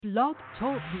Blog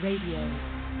Talk Radio.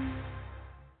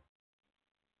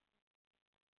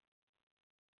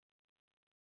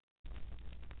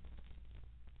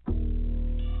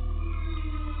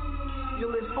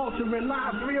 Evangelist altering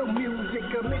lives, real music,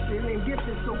 commission and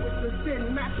gifted, so it's a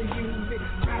sin not to use it.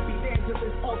 Rap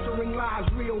evangelist altering lives,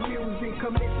 real music,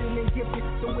 commission and gifted,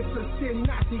 so it's a sin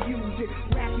not to use it.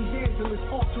 Rap evangelist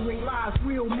altering lives,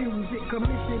 real music,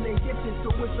 commission and gifted,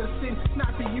 so it's a sin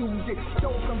not to use it.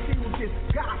 Don't confuse this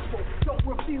gospel, don't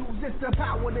refuse it's the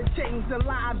power to change the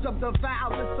lives of the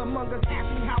vilest among us. Ask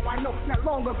me how I know, not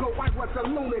long ago I was a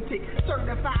lunatic,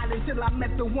 certified until I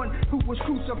met the one who was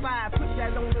crucified. Put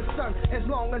that on the sun. As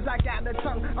long as I got a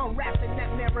tongue, I'm rapping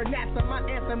that maranatha, my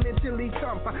anthem until he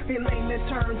come. In layman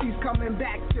terms, he's coming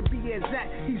back to be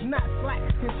exact. He's not slack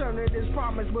concerning his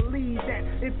promise. Believe that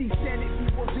if he said it, he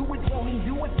will do it. Won't he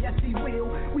do it? Yes, he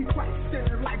will. We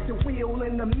Christ-centered like the wheel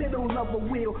in the middle of a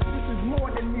wheel. This is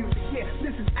more than music, yeah.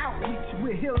 This is outreach.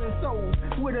 We're healing souls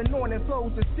with anointing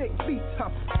flows and sick feet.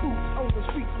 Boots on the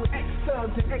streets with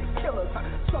ex-thugs and ex-killers.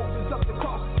 Soldiers up the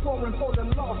cross, warring for the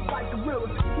lost like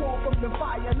gorillas. War from the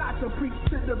fire, not to preach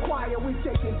to the choir. We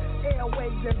taking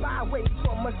airwaves and byways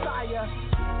from Messiah.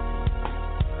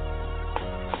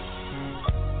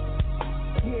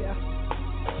 Yeah.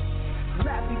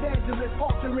 Rap evangelist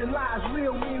altering lives,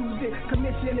 real music,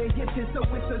 commission and gifted, so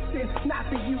it's a sin not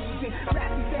to use it. Rap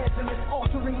evangelist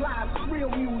altering lives, real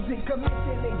music,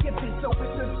 commission and gifted, so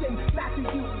it's a sin not to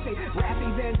use it. Rap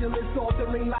evangelist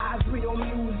altering lives, real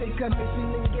music, commission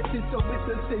and gifted, so it's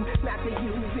a sin not to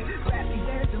use it. Rap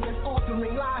evangelist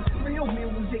altering lives, real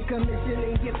music, commission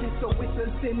and gifted, so it's a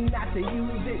sin not to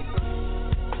use it.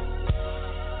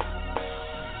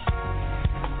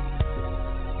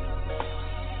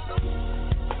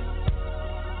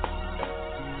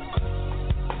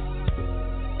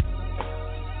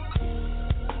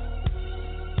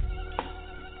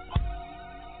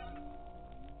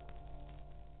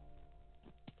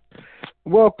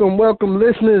 Welcome,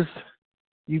 listeners.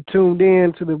 You tuned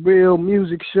in to the Real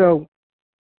Music Show,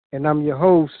 and I'm your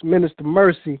host,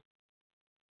 Min.Mercy.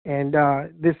 And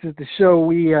this is the show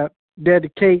we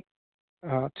dedicate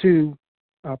to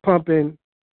pumping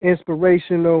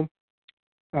inspirational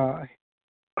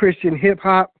Christian hip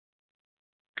hop,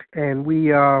 and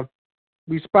we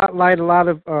spotlight a lot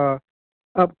of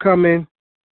upcoming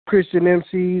Christian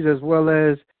Emcees, as well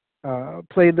as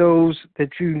play those that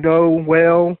you know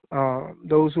well,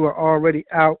 those who are already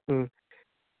out, and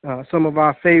some of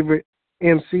our favorite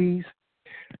MCs.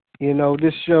 You know,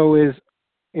 this show is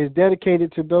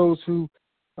dedicated to those who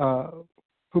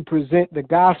present the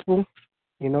gospel.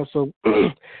 You know, so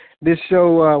this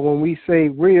show, when we say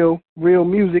real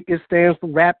music, it stands for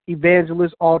Rap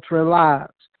Evangelist Altering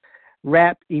Lives.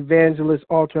 Rap Evangelist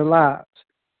Altering Lives.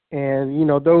 And, you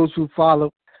know, those who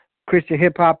follow Christian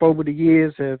hip hop over the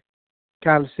years have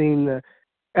kind of seen the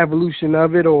evolution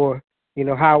of it, or, you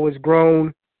know, how it's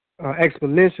grown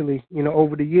exponentially, you know,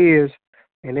 over the years.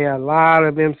 And there are a lot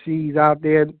of MCs out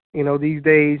there, you know, these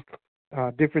days,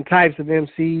 different types of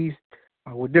MCs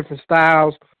with different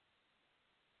styles.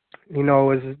 You know,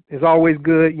 it's always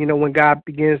good, you know, when God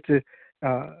begins to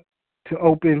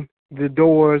open the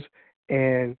doors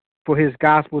and for His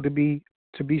gospel to be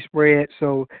spread.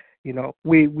 So, you know,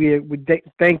 we're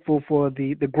thankful for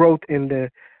the growth in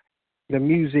the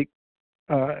music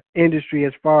industry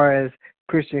as far as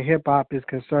Christian hip hop is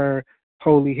concerned,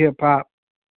 holy hip hop.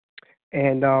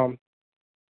 And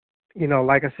you know,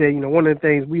 like I said, you know, one of the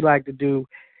things we like to do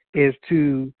is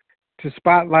to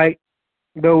spotlight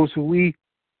those who we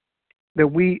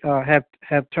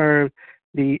have termed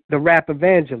the rap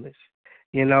evangelists.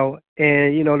 You know,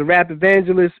 and you know, the rap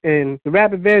evangelist is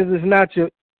not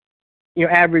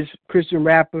your average Christian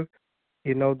rapper.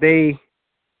 You know, they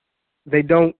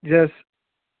don't just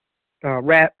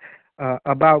rap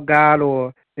about God,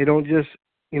 or they don't just,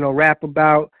 you know, rap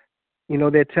about, you know,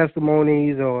 their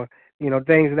testimonies, or, you know,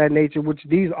 things of that nature, which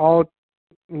these all,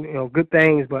 you know, good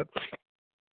things. But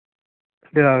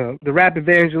the rap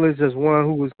evangelist is one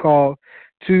who was called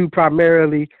to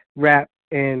primarily rap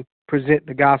and present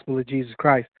the gospel of Jesus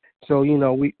Christ. So, you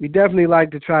know, we definitely like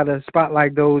to try to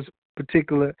spotlight those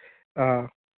particular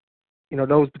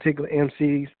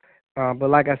MCs. But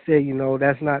like I said, you know,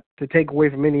 that's not to take away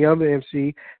from any other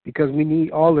MC, because we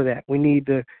need all of that. We need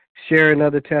the sharing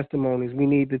other testimonies. We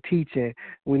need the teaching.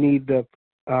 We need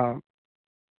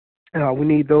we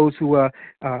need those who are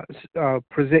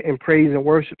presenting praise and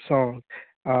worship songs,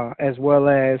 as well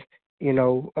as, you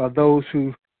know, those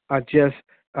who are just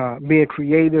being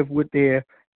creative with their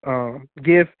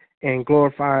gift and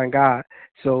glorifying God.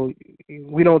 So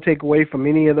we don't take away from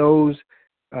any of those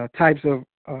types of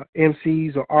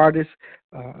MCs or artists,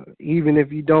 even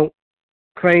if you don't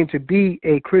claim to be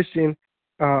a Christian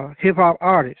hip hop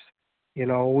artist.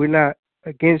 We're not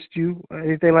against you or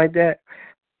anything like that.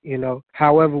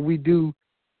 However, we do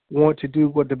want to do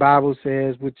what the Bible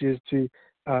says, which is to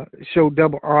show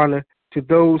double honor to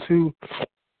those who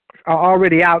are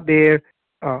already out there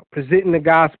presenting the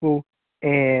gospel,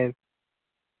 and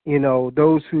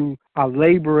those who are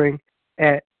laboring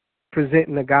at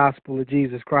presenting the gospel of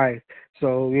Jesus Christ.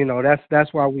 So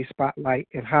that's why we spotlight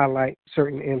and highlight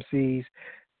certain MCs,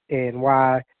 and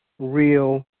why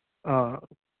R.E.A.L.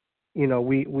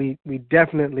 We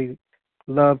definitely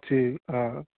love to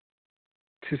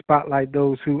spotlight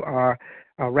those who are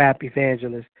rap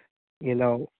evangelists.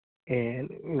 And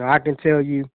I can tell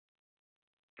you,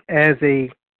 as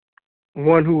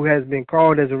one who has been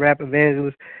called as a rap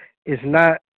evangelist, it's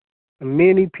not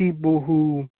many people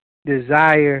who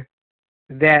desire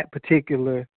that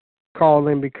particular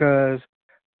calling, because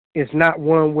it's not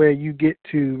one where you get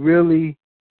to really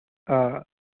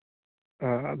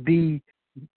be,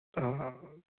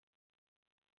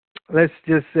 let's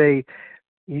just say,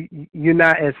 you're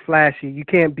not as flashy. You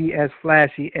can't be as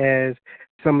flashy as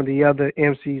some of the other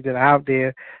MCs that are out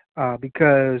there,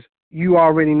 because you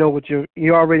already know what you're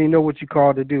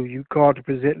called to do. You called to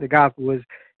present the gospel.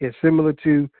 Is similar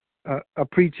to a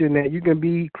preacher, that you can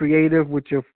be creative with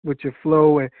your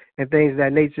flow and things of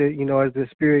that nature, as the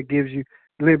Spirit gives you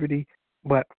liberty.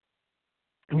 But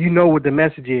what the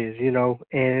message is, and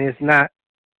it's not.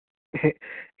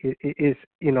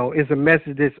 It's a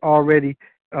message that's already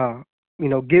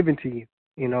given to you.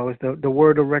 It's the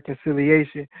word of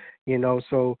reconciliation.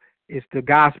 So it's the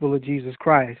gospel of Jesus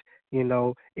Christ.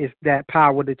 It's that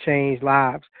power to change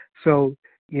lives. So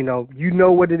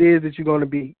what it is that you're going to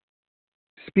be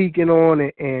speaking on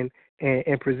and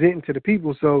presenting to the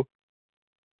people. So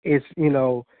it's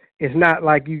it's not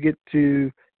like you get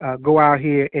to go out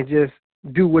here and just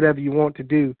do whatever you want to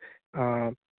do.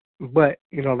 But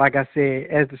like I said,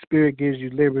 as the Spirit gives you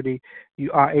liberty,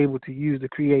 you are able to use the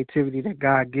creativity that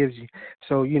God gives you.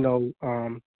 So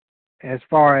as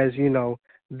far as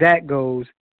that goes,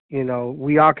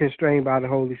 we are constrained by the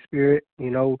Holy Spirit.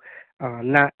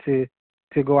 Not to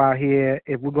go out here.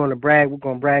 If we're going to brag, we're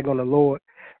going to brag on the Lord.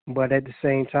 But at the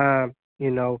same time,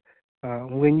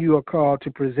 when you are called to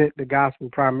present the gospel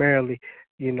primarily,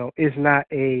 it's not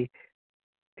a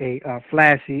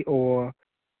flashy, or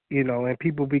and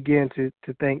people begin to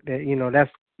think that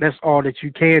that's all that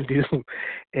you can do.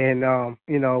 And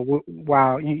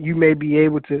while you may be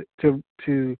able to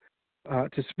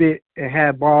spit and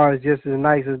have bars just as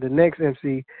nice as the next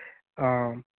MC,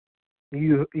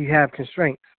 you have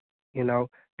constraints,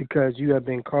 because you have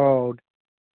been called.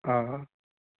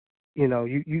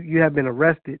 You have been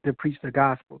arrested to preach the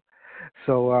gospel.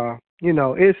 So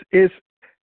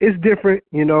it's different,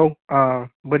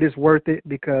 but it's worth it,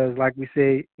 because like we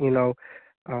say,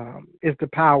 it's the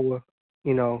power,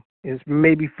 it's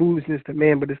maybe foolishness to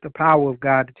man, but it's the power of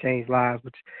God to change lives,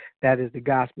 which that is the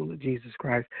gospel of Jesus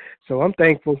Christ. So I'm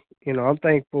thankful, I'm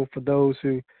thankful for those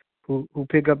who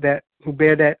pick up that, who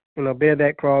bear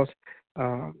that cross,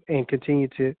 and continue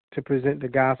to present the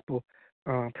gospel,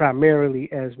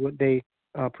 primarily as what they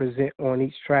present on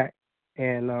each track.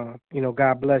 And,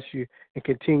 God bless you, and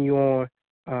continue on.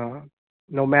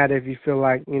 No matter if you feel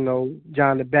like,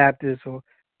 John the Baptist, or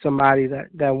somebody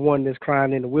that one that's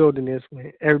crying in the wilderness,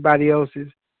 when everybody else is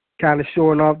kind of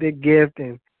showing off their gift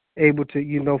and able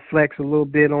to, flex a little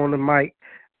bit on the mic.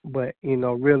 But,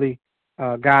 really,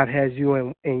 God has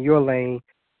you in your lane,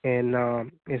 and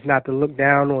it's not to look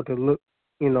down or to look,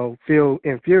 feel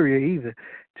inferior either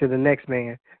to the next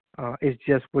man. It's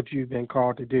just what you've been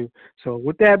called to do. So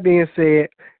with that being said,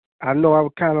 I know I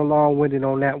was kind of long-winded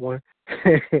on that one,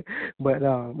 but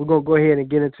we're gonna go ahead and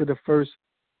get into the first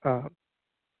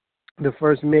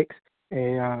mix,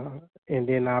 and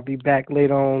then I'll be back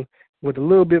later on with a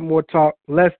little bit more talk,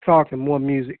 less talk, and more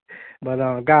music.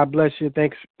 But God bless you.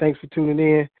 Thanks for tuning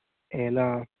in,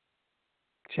 and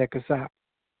check us out.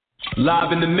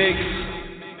 Live in the mix.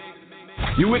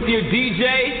 You with your DJ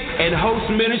and host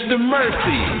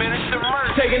Min.Mercy,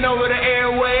 taking over the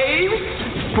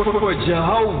airwaves for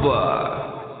Jehovah.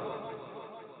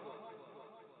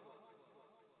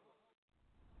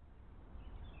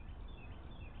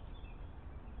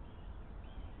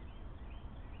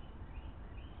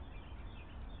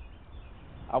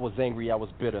 I was angry, I was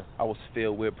bitter, I was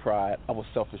filled with pride. I was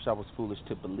selfish, I was foolish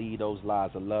to believe those lies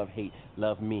of love, hate,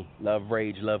 love me, love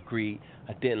rage, love greed.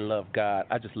 I didn't love God,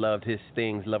 I just loved his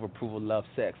things. Love approval, love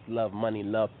sex, love money,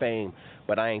 love fame.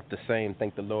 But I ain't the same,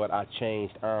 thank the Lord I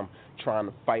changed. I'm trying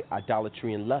to fight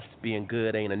idolatry and lust. Being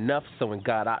good ain't enough, so in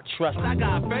God I trust. I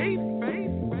got faith.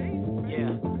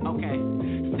 Yeah, okay.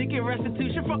 Seeking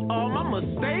restitution for all my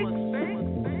mistakes.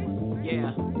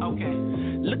 Yeah, okay.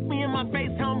 Look me in my face,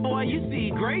 homeboy, you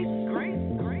see grace?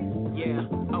 Yeah,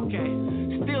 okay.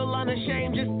 Still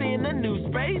unashamed, just in a new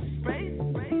space.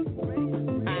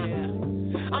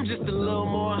 I'm just a little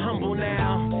more humble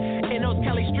now. In those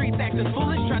Cali streets acting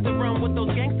foolish, tried to run with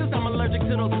those gangsters, I'm allergic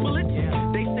to those bullets.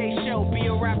 They say show, be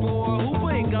a rapper or a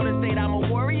hooper. In Golden State, I'm a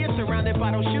warrior, surrounded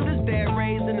by those shooters. Dad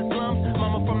raised in the slums,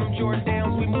 mama from them Jordan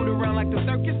Downs. We moved around like the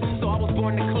circus, so I was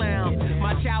born to clown.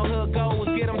 My childhood goal was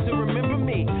get them to remember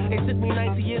me. It took me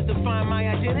 90 years to find my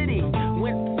identity.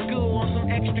 Went to school on some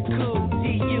extra cool.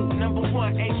 TU, number 1,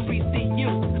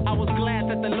 HBCU. I was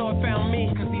glad that the Lord found me,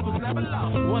 cause he was never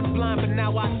lost. Once blind, but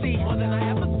now I see more than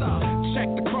I ever saw. Check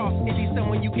the cross, is he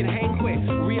someone you can hang with?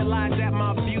 Realize that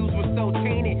my views were so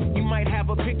tainted. You might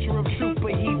have a picture of truth,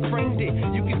 but he framed it.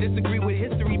 You can disagree with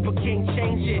history, but can't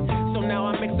change it. So now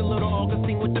I mix a little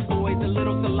Augustine with the boys, a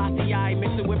little Selassie I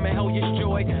mix it with Mahalia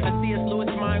Joy, a C.S.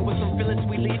 Lewis mind with some Phyllis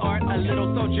Wheatley art, a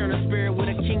little Sojourner spirit with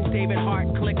a King David heart.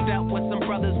 Clicked up with some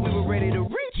brothers, we were ready to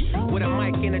reach. With a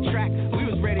mic and a track, we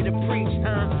was ready to preach,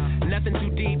 Nothing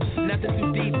too deep, nothing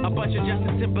too deep. A bunch of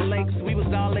Justin Timberlakes, we was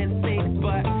all in sync.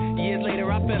 But years later,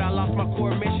 I bet I lost my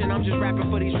core mission. I'm just rapping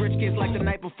for these rich kids like the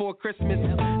night before Christmas.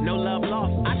 No love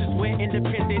lost, I just went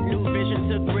independent. New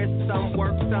vision, took risks, some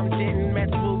worked, some didn't.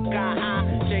 Met Swoop, got high,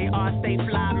 JR, stay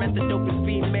fly. Met the dopest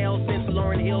female since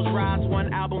Lauryn Hill's Rise.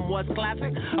 One album was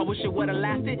classic, I wish it would've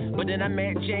lasted. But then I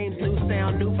met James, new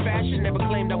sound, new fashion. Never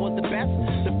claimed I was the best,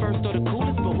 the first or the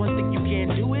coolest. But one thing you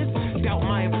can't do is doubt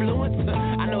my influence.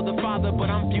 I know the father, but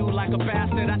I'm viewed like a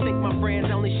bastard. I think my friends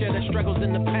only share their struggles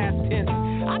in the past tense.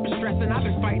 I've been stressing, I've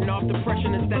been fighting off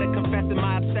depression instead of confessing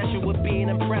my obsession with being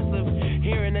impressive.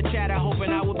 Hearing the chatter, hoping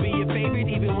I would be your favorite.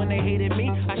 Even when they hated me,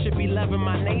 I should be loving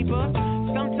my neighbor.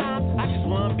 Sometimes I just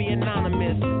wanna be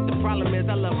anonymous. The problem is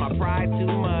I love my pride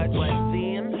too much. But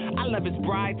then I love his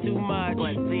bride too much.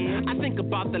 But then I think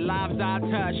about the lives I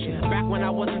touched. Back when I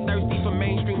wasn't thirsty for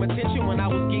mainstream attention, when I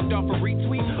was geeked off a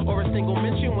retweet or a single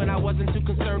mention, when I wasn't too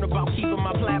concerned about keeping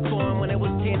my platform. When it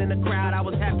was 10 in the crowd, I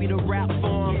was happy to rap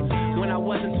for him. When I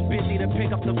wasn't too busy to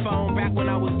pick up the phone. Back when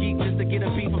I was geeked just to get a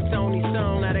beat from Tony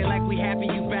Stone. Now they like we happy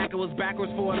you back. It was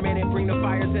backwards for a minute. Bring the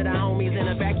fire to the homies and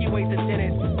evacuate the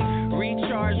tenants.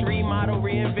 Recharge, remodel,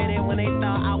 reinvent it. When they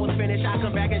thought I was finished, I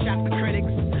come back and shock the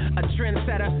critics. A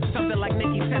trendsetter, something like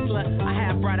Nikola Tesla. I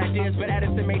have bright ideas, but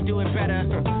Edison may do it better.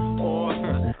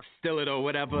 Or steal it or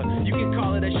whatever. You can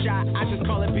call it a shot, I just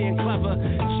call it being clever.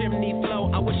 Chimney flow,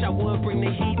 I wish I would bring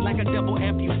the heat like a double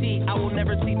amputee. I will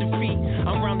never see defeat.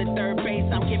 I'm rounding third base,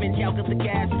 I'm giving Jelka the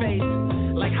gas face.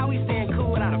 Like how he staying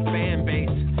cool without a fan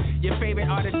base. Your favorite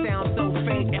artist sounds so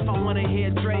fake. If I wanna hear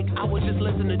Drake, I would just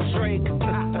listen to Drake.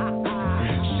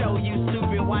 Show you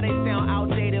stupid why they sound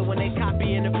outdated when they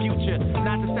copy in the future.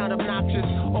 Not to sound obnoxious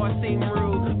or seem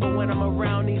rude, but when I'm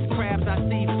around these crabs, I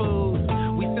see food.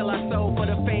 We sell our soul for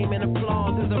the fame and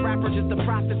applause. Is a rapper just a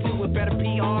prostitute with better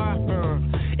PR?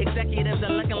 Executives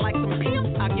are looking like some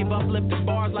pimps. I give uplifting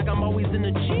bars like I'm always in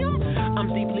the gym.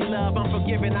 I'm deeply loved, I'm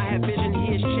forgiven, I have vision.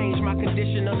 He has changed my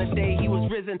condition on the day he was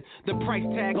risen. The price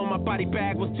tag on my body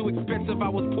bag was too expensive. I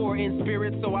was poor in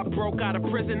spirit, so I broke out of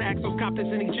prison. Axel,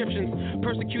 Coptics, and Egyptians,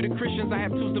 persecuted Christians. I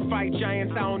have tools to fight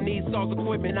giants. I don't need Saul's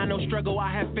equipment. I know struggle,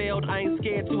 I have failed. I ain't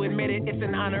scared to admit it. It's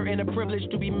an honor and a privilege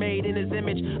to be made in his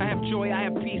image. I have joy, I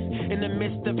have peace in the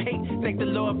midst of hate. Thank the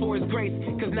Lord for his grace,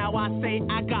 cause now I say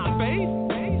I got faith.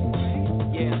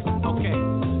 Yeah, okay.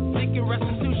 Seeking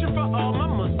restitution for all my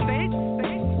mistakes.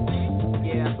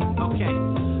 Yeah, okay.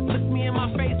 Look me in my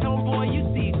face, homeboy, you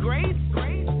see grace.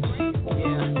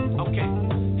 Yeah, okay.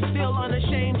 Still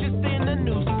unashamed, just in a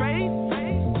new space.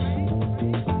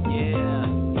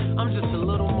 Yeah, I'm just a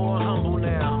little more humble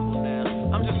now.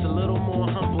 I'm just a little more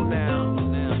humble now.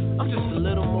 I'm just a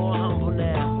little more humble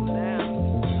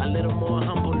now. A little more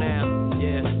humble now.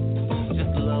 Yeah,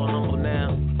 just a little humble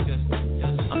now.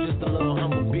 I'm just a little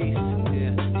humble beast.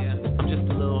 Yeah. I'm just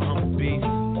a little humble beast.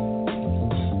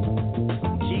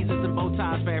 Jesus and bow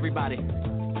ties for everybody.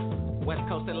 West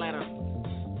Coast Atlanta.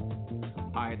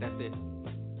 Alright, that's it.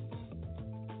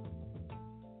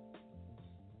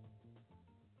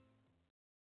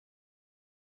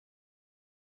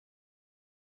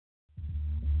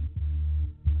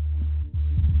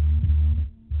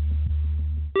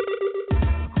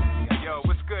 Yo,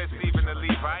 what's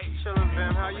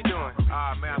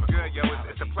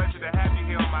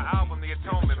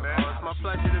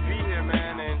pleasure to be here,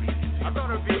 man. And I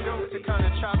thought it would be dope to kind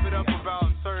of chop it up about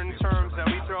certain terms that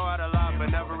we throw out a lot but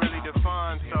never really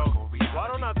define. So why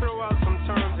don't I throw out some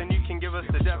terms and you can give us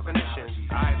the definitions?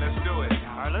 Alright, let's do it.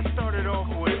 Alright, let's start it off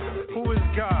with, who is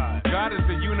God? God is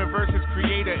the universe's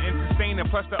creator and sustainer,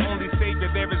 plus the only savior,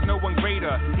 there is no one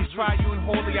greater. He's triune,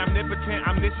 holy, omnipotent,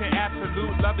 omniscient,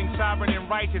 absolute, loving, sovereign, and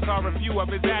righteous are a few of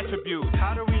his attributes.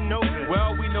 How do we know this?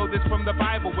 Well, we know this from the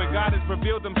Bible, where God has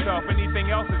revealed himself.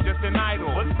 Anything else is just an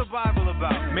idol. What's the Bible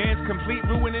about? Man's complete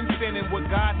ruin and sin, and what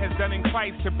God has done in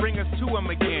Christ to bring us to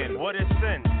him again. What is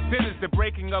sin? Sin is the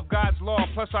breaking of God's law,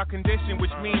 plus our condition,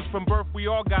 which means from birth we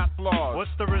all got flaws.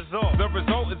 What's the result? The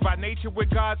result is by nature we're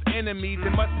God's enemies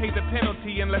and must pay the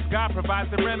penalty unless God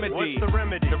provides the remedy. What's the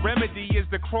remedy? The remedy is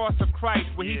the cross of Christ,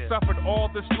 where he suffered all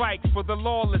the strikes for the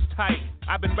lawless type.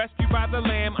 I've been rescued by the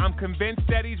Lamb, I'm convinced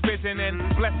that he's risen,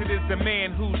 and blessed is the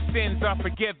man whose sins are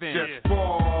forgiven. Just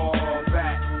fall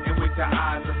back, and with the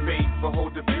eyes of faith,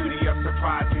 behold the beauty of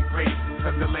surprising grace,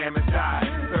 cause the Lamb has died.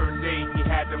 Third day he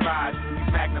had to rise,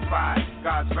 he's magnified,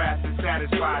 God's wrath is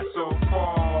satisfied. So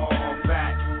fall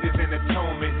back, there's an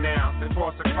atonement now. The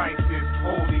cross of Christ is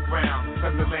holy ground,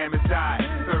 cause the Lamb has died.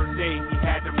 Third day he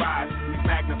had to rise, he's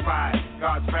magnified,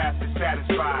 God's wrath is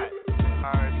satisfied.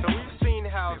 Alright, so we've seen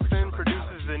how sin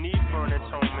produces the need for an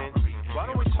atonement. Why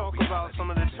don't we talk about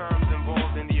some of the terms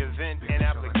involved in the event and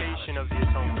application of the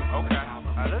atonement? Okay.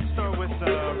 Let's start with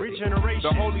regeneration.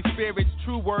 The Holy Spirit's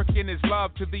true work in his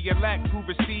love to the elect who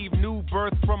receive new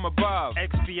birth from above.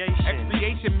 Expiation.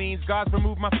 Expiation means God's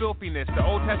removed my filthiness. The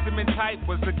Old Testament type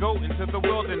was the goat into the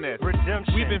wilderness.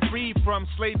 Redemption. We've been freed from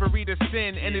slavery to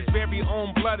sin, and his very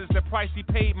own blood is the price he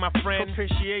paid, my friend.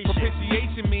 Propitiation.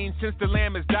 Propitiation means since the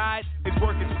Lamb has died, his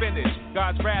work is finished.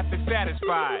 God's wrath is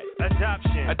satisfied.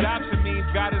 Adoption. Adoption means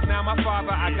God is now my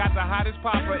father. I got the hottest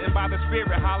papa, and by the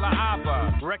Spirit, holla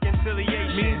Abba. Reconciliation.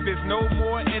 Means there's no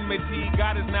more enmity.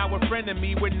 God is now a friend of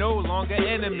me. We're no longer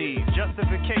enemies.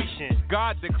 Justification.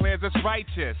 God declares us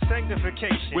righteous.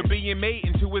 Sanctification. We're being made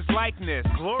into his likeness.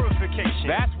 Glorification.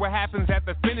 That's what happens at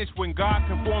the finish when God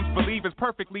conforms believers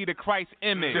perfectly to Christ's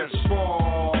image. Just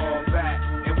fall back,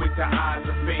 and with the eyes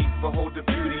of faith, behold the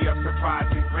beauty of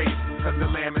surprising grace, cause the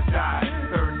Lamb has died.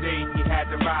 Third day he had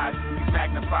to rise, he's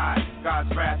magnified,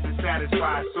 God's wrath is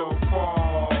satisfied. So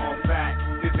fall back,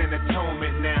 there's an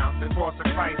atonement now. The cross of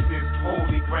Christ is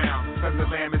holy ground, cause the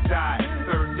Lamb has died.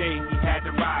 Third day he had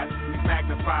to rise, he's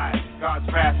magnified, God's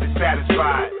wrath is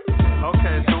satisfied.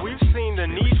 Okay, so we've seen the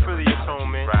need for the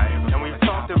atonement, and we've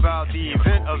talked about the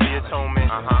event of the atonement.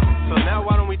 So now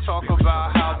why don't we talk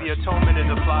about how the atonement is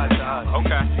applied to us?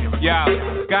 Okay. Yeah,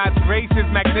 God's grace is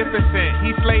magnificent.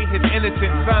 He slayed his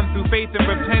innocent son. Through faith and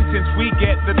repentance, we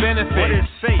get the benefit. What is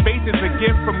faith? Faith is a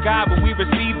gift from God. When we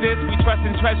receive this, we trust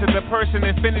and treasure the person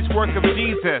and finished work of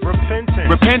Jesus. Repentance.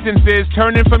 Repentance is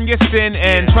turning from your sin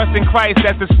and trusting Christ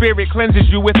as the Spirit cleanses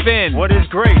you within. What is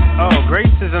grace? Oh,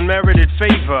 grace is unmerited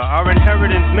favor. Our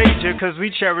inheritance major because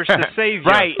we cherish the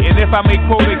Savior. Right, and if I may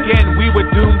quote again, we were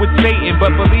doomed with Satan,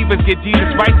 but believers get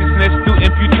Jesus' righteousness through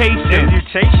imputation.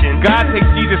 Imputation. God takes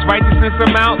Jesus' righteousness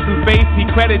amount through faith, he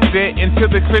credits it into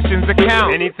the Christian's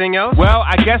account. Anything else? Well,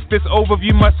 I guess this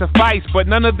overview must suffice, but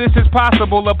none of this is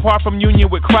possible apart from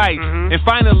union with Christ. And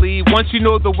finally, once you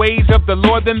know the ways of the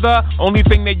Lord, then the only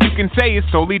thing that you can say is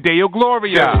Soli Deo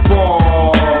Gloria. Just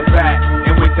fall back,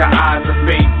 and with the eyes of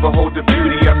faith, behold the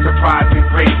beauty of surprising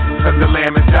grace, cause the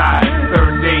Lamb has died.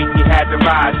 Third day he had to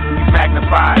rise, he's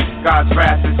magnified, God's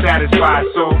wrath is satisfied.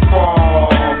 So fall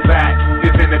back,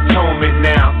 there's an atonement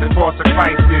now. The cross of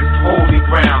Christ is holy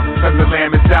ground, cause the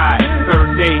Lamb has died.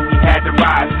 Third day he had to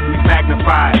rise, he's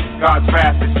magnified, God's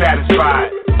wrath is satisfied.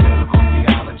 Biblical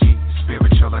theology,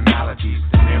 spiritual analogies,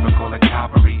 the miracle at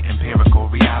Calvary, empirical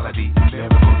reality.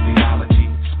 Biblical theology,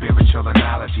 spiritual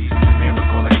analogies, the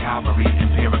miracle at Calvary,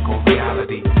 empirical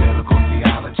reality. Biblical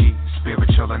theology,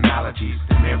 spiritual analogies,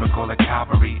 the miracle at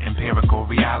Calvary, empirical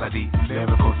reality.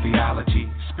 Biblical theology,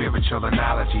 spiritual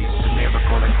analogies, the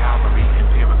miracle at Calvary,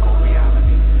 empirical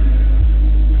reality.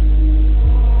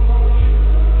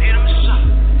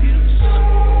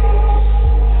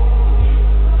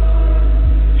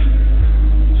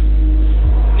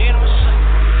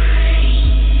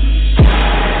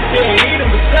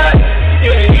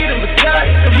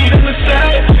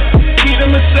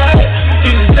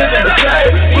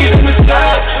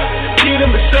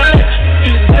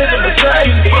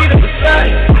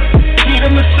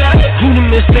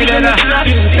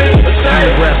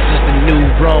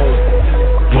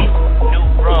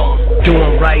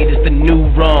 Doing right is the new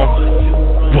wrong.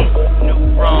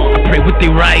 I pray what they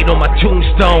write on my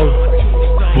tombstone.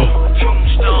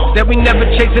 That we never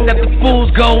chasing after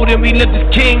fool's gold, and we live as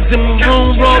kings in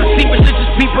maroon robes. See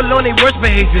religious people on their worst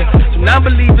behavior. So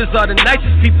non-believers are the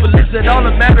nicest people. Is it all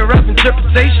a matter of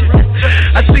interpretation?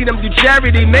 I see them do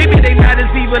charity. Maybe they not as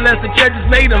evil as the churches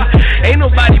made them. Ain't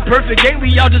nobody perfect. Ain't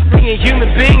we all just being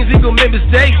human beings? We gon' make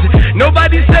mistakes.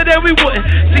 Nobody said that we wouldn't.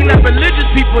 See not religious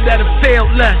people that have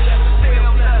failed less.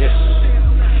 Yes,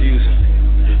 confusing.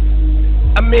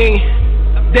 I mean,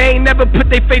 they ain't never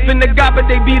put their faith in the God, but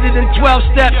they beat it in 12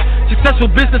 steps. Successful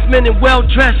businessmen and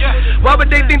well-dressed. Why would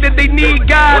they think that they need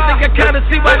God? I think I kinda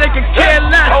see why they can care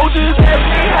less. Oh, just ask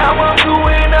me how I'm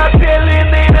doing. I'm telling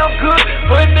they I'm good,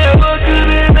 but never good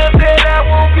enough that I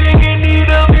won't be in need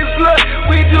of His blood.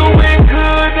 We doing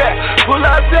good, pull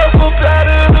ourselves up out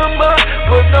of the mud.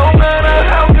 But no matter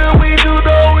how good we do,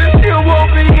 though, it still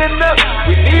won't be enough.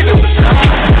 We need a Messiah.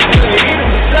 We need a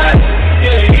Messiah.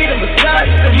 Yeah, he the Messiah,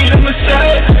 he the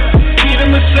Messiah, he the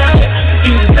Messiah,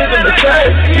 Jesus is the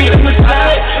Messiah, he the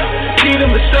Messiah, he the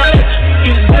Messiah,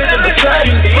 Jesus is the Messiah,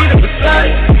 he the Messiah,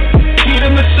 he the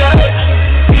Messiah,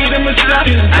 he the Messiah,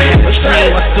 Jesus is the Messiah.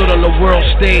 I stood on the world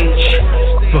stage.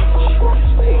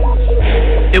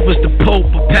 It was the Pope,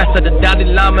 a pastor, the Dalai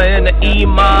Lama, and the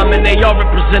Imam, and they all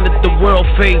represented the world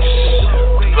face.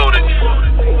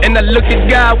 And I look at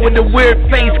God with a weird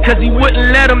face, cause he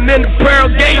wouldn't let him in the pearl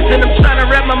gates. And I'm trying to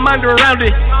wrap my mind around it.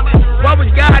 Why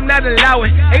would God not allow it?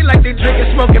 Ain't like they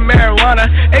drinking, smoking marijuana.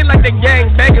 Ain't like they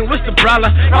gang banging, what's the problem?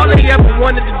 All they ever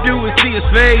wanted to do was see his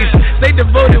face. They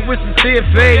devoted with sincere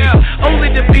faith,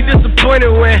 only to be disappointed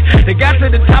when they got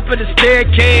to the top of the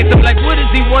staircase. I'm like, what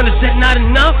does he want? Is that not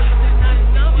enough?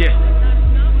 Yeah.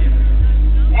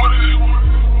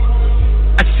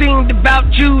 I seen about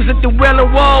Jews at the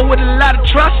Wailing Wall with a lot of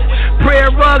trust. Prayer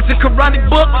rugs and Quranic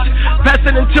books,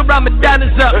 passing until Ramadan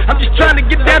is up. I'm just trying to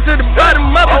get down to the bottom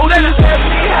of it. Oh, just ask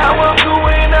me how I'm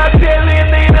doing. I'm telling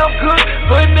they I'm good,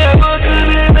 but never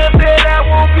good enough that I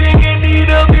won't be in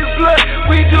need of His blood.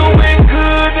 We doing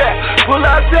good, pull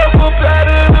ourselves up out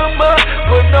of the mud.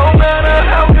 But no matter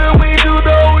how good we do,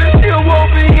 though, it still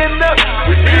won't be enough.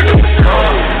 We need a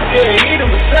Messiah. Yeah, he the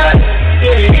Messiah.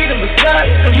 Yeah, he the Messiah.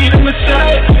 He the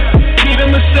Messiah. He the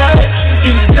Messiah.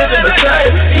 Jesus is the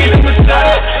Messiah. He the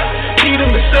Messiah. He the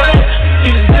Messiah.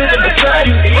 Jesus is the Messiah.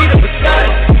 He the Messiah.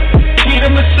 He the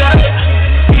Messiah.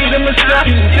 He the Messiah.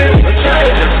 Jesus is the Messiah.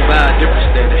 Just by a different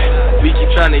standard. We keep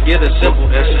trying to get a simple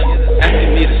answer,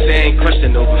 asking me the same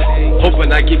question over,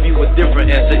 hoping I give you a different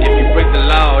answer. If you break the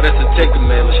law, that's a Ten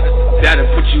Commandments. That'll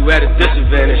put you at a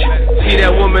disadvantage. See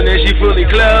that woman and she fully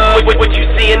clothed. What you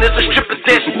seeing is a stripper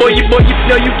dance. Boy, you know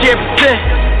you can't pretend.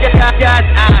 God's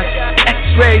eyes,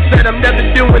 X-rays said I'm never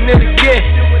doing it again.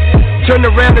 Turn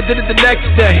around and did it the next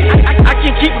day. I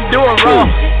can't keep from doing wrong,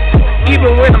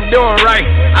 even when I'm doing right.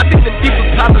 I think the deeper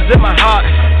powers in my heart.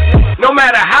 No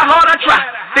matter how hard I try,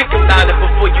 think about it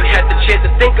before you had the chance to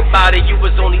think about it. You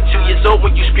was only 2 years old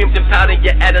when you screamed and pouted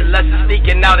your adolescence,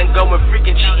 sneaking out and going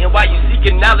freaking cheating while you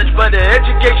seeking knowledge. But the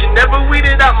education never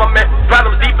weeded out, my man.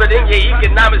 Problems deeper than your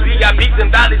economics. We got peaks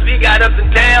and valleys, we got ups and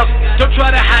downs. Don't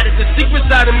try to hide it, the secret's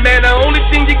out of man. The only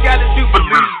thing you gotta do,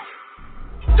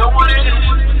 believe. Know what it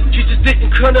is? Jesus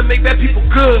didn't come to make bad people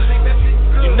good.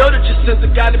 You know that your sins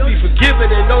have got to be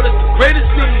forgiven, and know that's the greatest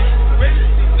thing.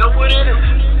 Know what it is?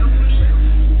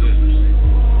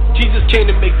 Jesus came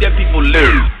to make dead people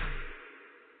live.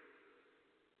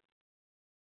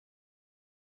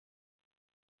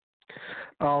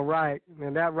 All right,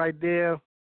 and that right there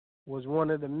was one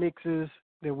of the mixes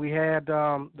that we had.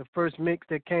 The first mix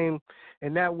that came,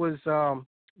 and that was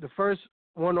the first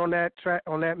one on that track.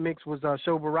 On that mix was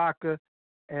Show Baraka,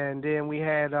 and then we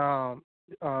had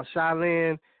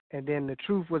Shaolin, and then The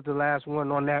Truth was the last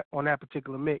one on that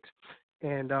particular mix.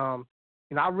 And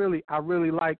I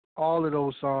really like all of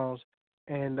those songs.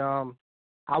 And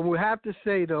I would have to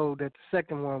say though that the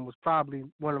second one was probably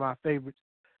one of my favorites,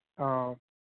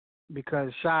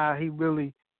 because Shy, he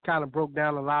really kind of broke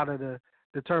down a lot of the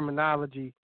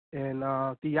terminology and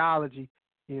theology,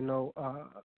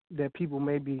 that people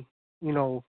may be,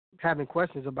 having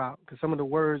questions about, because some of the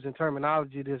words and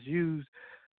terminology that's used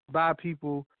by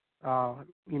people,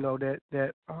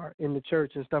 that are in the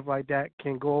church and stuff like that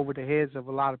can go over the heads of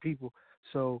a lot of people.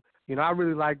 So, I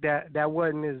really like that. That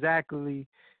wasn't exactly,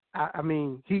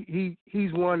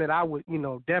 he's one that I would,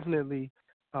 definitely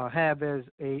have as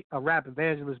a rap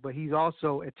evangelist, but he's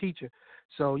also a teacher.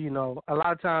 So, a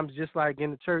lot of times, just like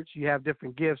in the church, you have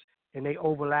different gifts and they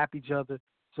overlap each other.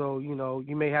 So,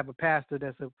 you may have a pastor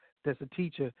that's a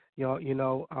teacher,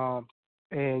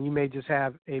 and you may just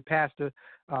have a pastor.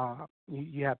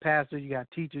 You have pastors, you have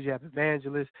teachers, you have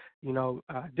evangelists,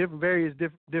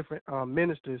 different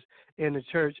ministers in the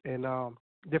church and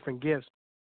different gifts.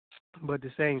 but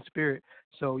the same spirit.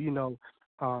 So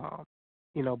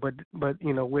but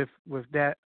with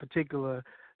that particular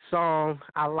song,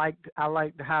 I liked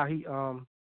how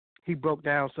he broke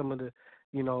down some of the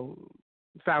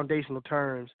foundational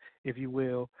terms, if you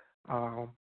will,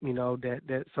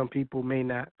 that some people may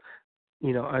not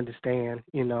understand.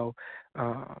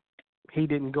 He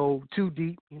didn't go too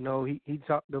deep. He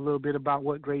talked a little bit about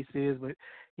what grace is, but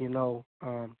he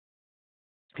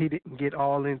didn't get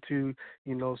all into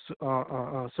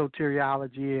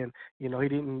soteriology, and he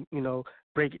didn't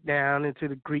break it down into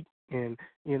the Greek, and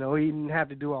he didn't have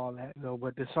to do all that.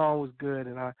 But the song was good,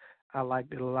 and I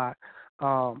liked it a lot.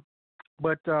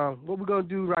 But what we're going to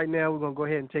do right now, we're going to go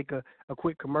ahead and take a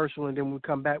quick commercial, and then when we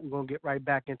come back, we're going to get right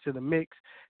back into the mix.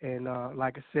 And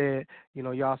like I said,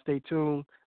 y'all stay tuned,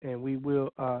 and we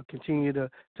will continue to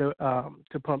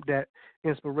pump that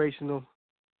inspirational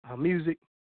music.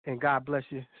 And God bless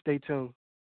you. Stay tuned.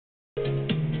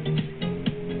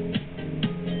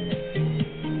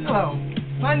 Hello,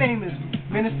 my name is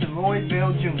Minister Lloyd B,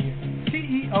 Jr.,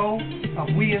 CEO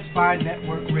of We Inspire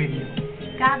Network Radio.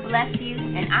 God bless you,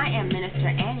 and I am Minister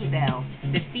Annie Bell,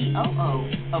 the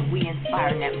COO of We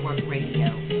Inspire Network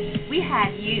Radio. We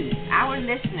had you, our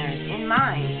listeners, in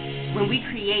mind when we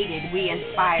created We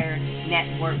Inspire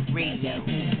Network Radio,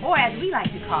 or as we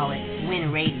like to call it,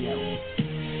 WIN Radio.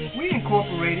 We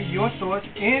incorporated your thoughts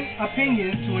and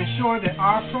opinions to ensure that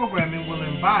our programming will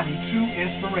embody true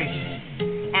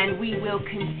inspiration. And we will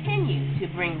continue to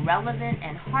bring relevant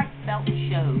and heartfelt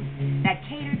shows that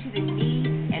cater to the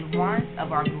needs and wants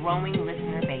of our growing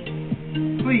listener base.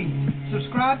 Please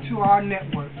subscribe to our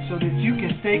network so that you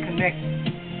can stay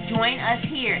connected. Join us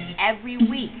here every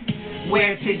week,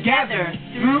 where together,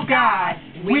 through God,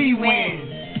 we win.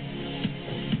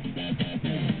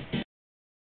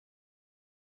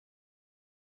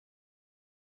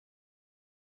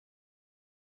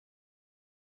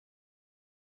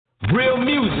 Real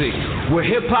music, where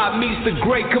hip-hop meets the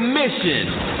Great Commission.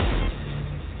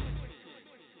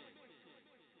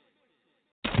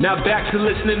 Now back to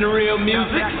listening to real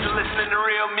music.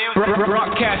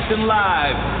 Broadcasting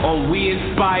live on We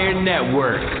Inspire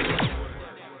Network.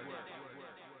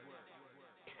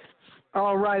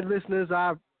 All right, listeners,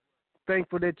 I'm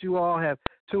thankful that you all have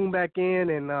tuned back in.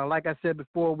 And like I said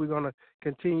before, we're going to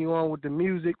continue on with the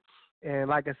music. And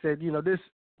like I said,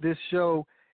 this show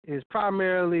is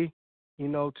primarily,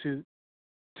 to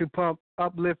pump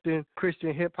uplifting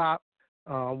Christian hip hop.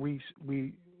 We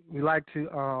like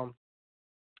to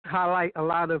highlight a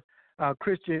lot of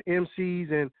Christian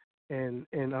Emcees and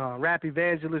rap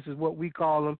evangelists is what we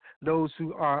call them. Those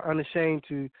who are unashamed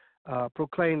to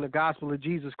proclaim the gospel of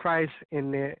Jesus Christ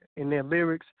in their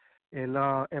lyrics, and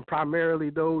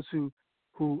primarily those who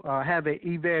have an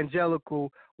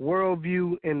evangelical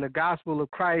worldview in the gospel of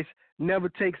Christ, never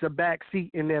takes a back seat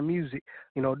in their music.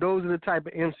 Those are the type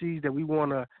of MCs that we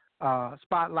want to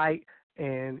spotlight,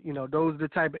 and those are the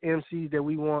type of MCs that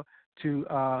we want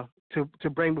to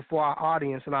bring before our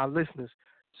audience and our listeners.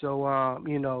 So as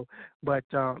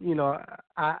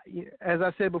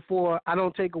I said before, I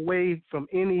don't take away from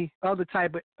any other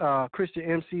type of Christian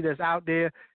MC that's out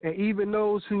there, and even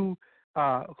those who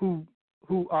are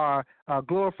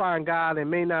glorifying God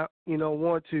and may not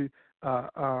want to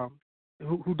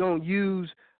who don't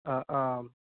use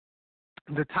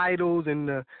the titles and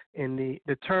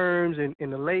the terms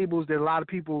and the labels that a lot of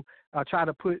people try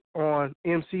to put on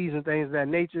MCs and things of that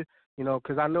nature.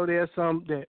 Because I know there are some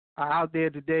that are out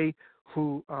there today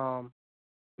who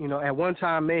at one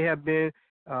time may have been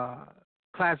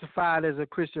classified as a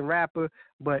Christian rapper,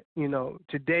 but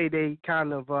today they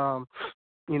kind of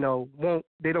they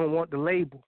don't want the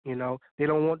label. They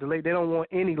don't want they don't want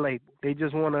any label. They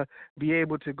just want to be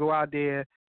able to go out there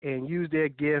and use their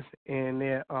gift and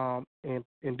their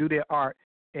and do their art,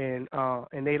 and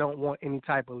they don't want any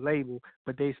type of label,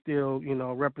 but they still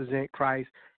represent Christ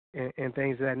and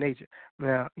things of that nature.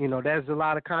 Now there's a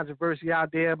lot of controversy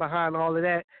out there behind all of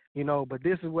that, but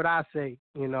this is what I say.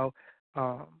 I'm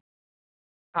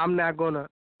not gonna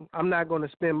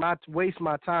waste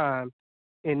my time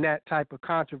in that type of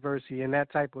controversy and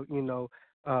that type of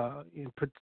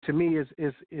to me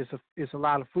it's a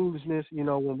lot of foolishness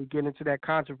when we get into that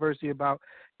controversy about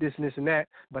this and this and that.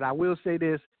 But I will say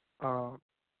this,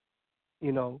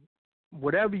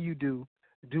 whatever you do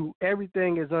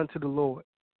everything as unto the Lord,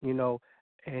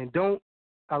 and don't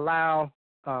allow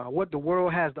what the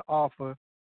world has to offer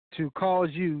to cause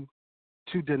you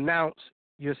to denounce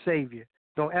your Savior.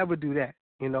 Don't ever do that.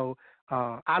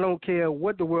 I don't care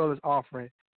what the world is offering.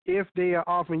 If they are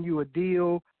offering you a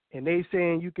deal and they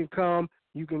saying you can come,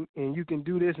 you can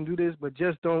do this and do this, but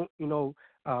just don't,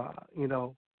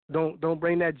 don't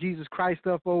bring that Jesus Christ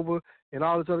stuff over and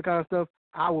all this other kind of stuff,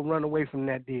 I would run away from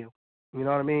that deal. You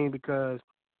know what I mean? Because,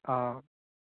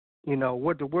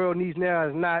 what the world needs now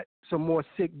is not some more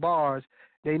sick bars.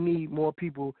 They need more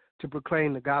people to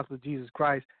proclaim the gospel of Jesus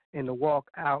Christ and to walk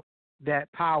out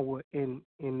that power in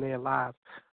their lives.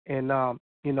 And,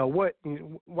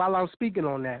 while I'm speaking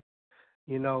on that,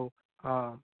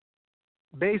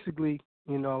 basically,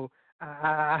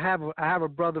 I have a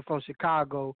brother from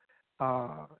Chicago,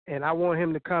 and I want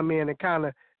him to come in and kind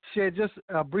of share just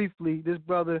briefly. This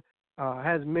brother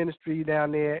has ministry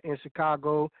down there in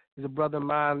Chicago. He's a brother of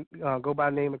mine, go by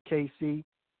the name of KC,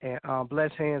 and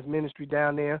Bless Hands Ministry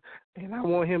down there. And I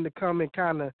want him to come and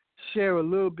kind of share a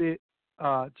little bit,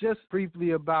 just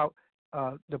briefly about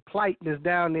the plight that's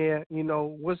down there,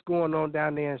 what's going on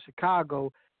down there in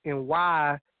Chicago, and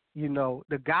why,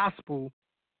 the gospel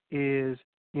is,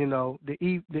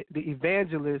 the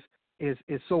evangelist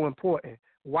is so important.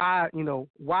 Why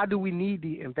do we need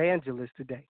the evangelist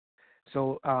today?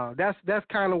 So that's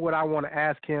kind of what I want to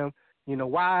ask him.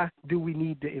 Why do we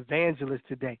need the evangelist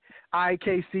today? All right,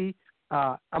 KC,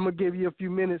 I'm going to give you a few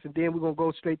minutes, and then we're going to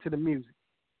go straight to the music.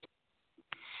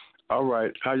 All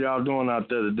right. How y'all doing out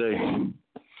there today?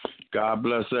 God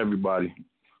bless everybody.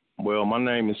 Well, my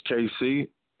name is KC,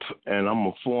 and I'm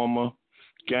a former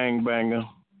gangbanger,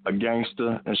 a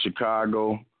gangster in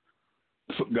Chicago.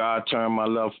 God turned my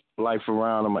life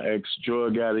around. I'm an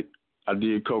ex-drug addict. I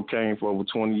did cocaine for over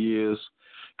 20 years.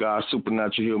 God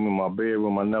supernaturally healed me in my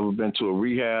bedroom. I never been to a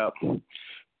rehab.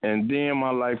 And then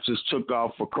my life just took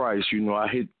off for Christ. I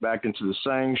hit back into the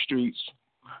same streets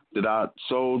that I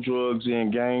sold drugs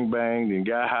in, gangbanged, and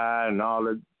got high and all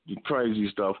that crazy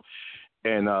stuff.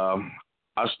 And I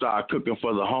started cooking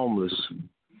for the homeless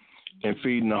and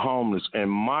feeding the homeless. And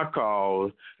my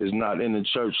call is not in the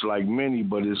church like many,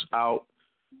 but it's out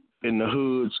in the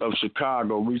hoods of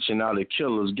Chicago, reaching out at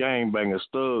killers, gangbangers,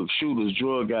 thugs, shooters,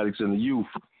 drug addicts, and the youth.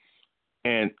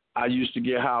 And I used to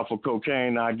get high off of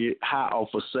cocaine. I get high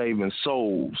off of saving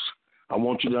souls. I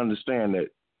want you to understand that.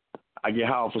 I get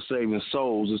high off of saving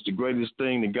souls. It's the greatest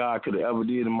thing that God could have ever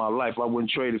did in my life. I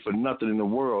wouldn't trade it for nothing in the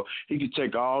world. He could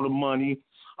take all the money,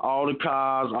 all the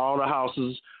cars, all the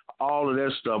houses, all of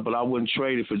that stuff, but I wouldn't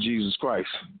trade it for Jesus Christ.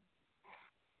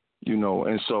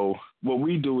 And so what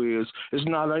we do is, it's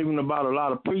not even about a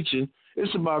lot of preaching.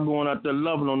 It's about going out there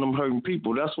loving on them hurting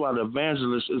people. That's why the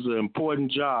evangelist is an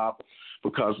important job,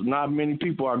 because not many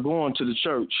people are going to the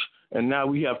church, and now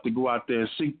we have to go out there and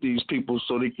seek these people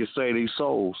so they can save their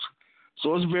souls.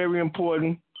 So it's very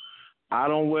important. I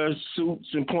don't wear suits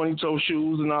and pointy-toe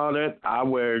shoes and all that. I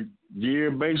wear gear,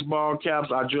 baseball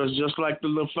caps. I dress just like the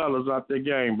little fellas out there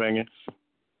gangbanging.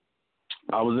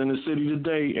 I was in the city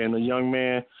today, and a young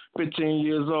man, 15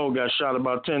 years old, got shot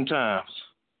about 10 times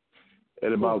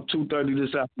at about 2:30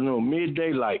 this afternoon,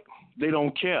 midday light. They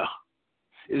don't care.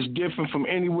 It's different from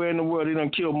anywhere in the world. They done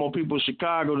killed more people in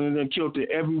Chicago than they done killed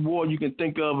in every war you can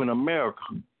think of in America.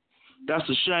 That's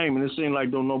a shame, and it seems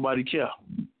like don't nobody care.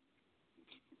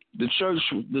 The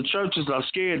churches are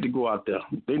scared to go out there.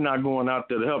 They're not going out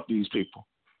there to help these people,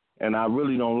 and I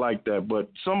really don't like that. But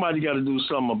somebody got to do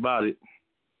something about it.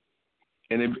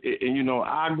 And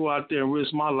I go out there and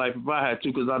risk my life if I had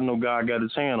to, because I know God got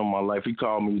his hand on my life. He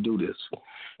called me to do this.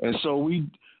 And so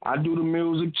I do the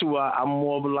music too. I'm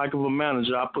more of a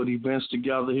manager. I put events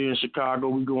together here in Chicago.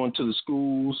 We go into the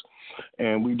schools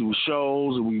and we do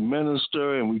shows and we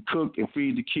minister and we cook and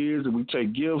feed the kids and we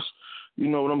take gifts. You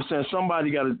know what I'm saying?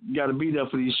 Somebody got to be there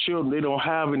for these children. They don't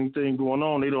have anything going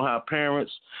on. They don't have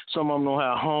parents. Some of them don't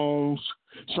have homes.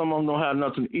 Some of them don't have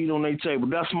nothing to eat on their table.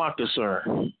 That's my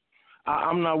concern.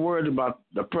 I'm not worried about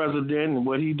the president and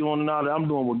what he's doing and all that. I'm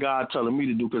doing what God telling me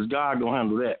to do, because God going to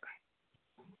handle that.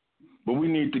 But we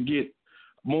need to get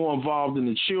more involved in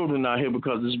the children out here,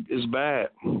 because it's bad.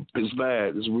 It's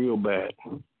bad. It's real bad.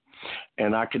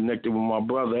 And I connected with my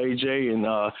brother, AJ, and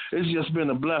it's just been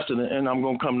a blessing. And I'm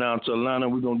going to come down to Atlanta.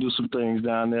 We're going to do some things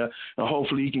down there. And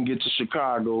hopefully he can get to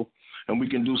Chicago and we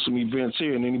can do some events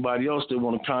here. And anybody else that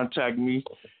want to contact me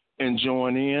and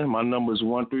join in, my number is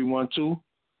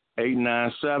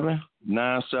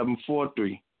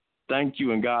 1-312-897-9743. Thank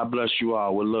you, and God bless you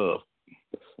all with love.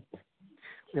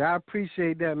 Yeah, I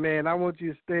appreciate that, man. I want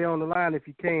you to stay on the line if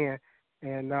you can.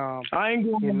 And I ain't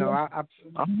going I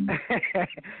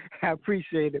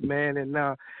appreciate it, man. And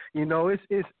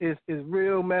it's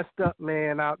real messed up,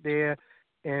 man, out there,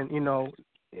 and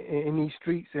in these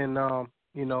streets, and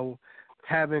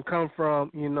having come from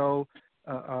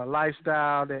a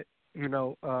lifestyle that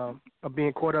of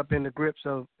being caught up in the grips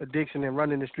of addiction and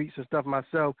running the streets and stuff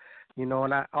myself, and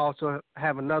I also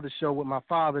have another show with my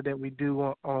father that we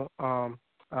do on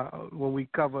when we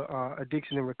cover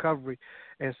addiction and recovery.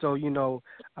 And so,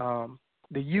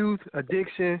 the youth,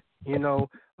 addiction, and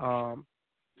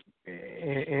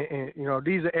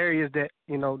these are areas that,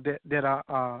 that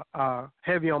are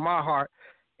heavy on my heart.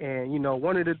 And,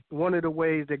 one of the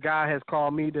ways that God has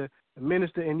called me to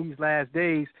minister in these last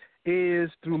days is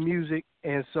through music.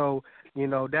 And so,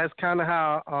 that's kind of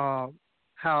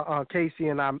how Casey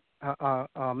and I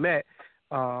met.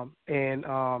 But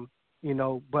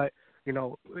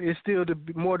it's still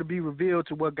more to be revealed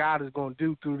to what God is going to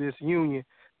do through this union.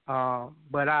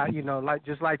 But I,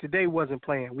 like today wasn't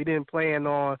planned. We didn't plan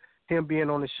on him being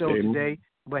on the show today.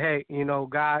 But hey,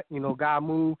 God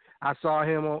moved. I saw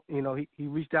him on, he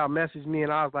reached out, messaged me,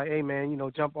 and I was like, hey man,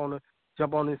 jump on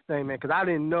this thing, man, because I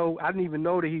didn't even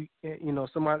know that he,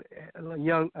 somebody, a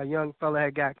young fella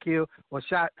had got killed or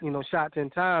shot 10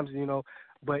 times,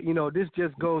 But this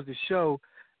just goes to show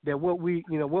that what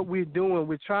we're doing,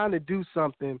 we're trying to do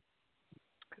something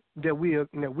that we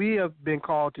have been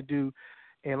called to do,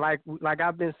 and like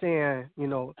I've been saying,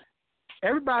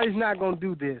 everybody's not going to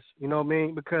do this,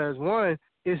 because one,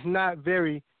 it's not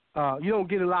very. You don't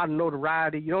get a lot of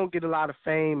notoriety. You don't get a lot of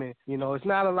fame, and it's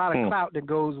not a lot of clout that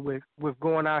goes with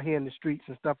going out here in the streets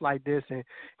and stuff like this.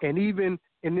 And even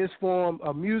in this form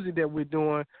of music that we're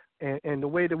doing, and the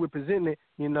way that we're presenting it,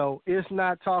 it's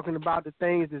not talking about the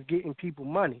things that's getting people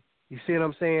money. You see what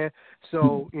I'm saying?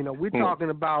 So we're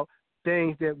talking about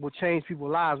things that will change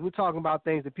people's lives. We're talking about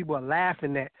things that people are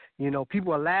laughing at.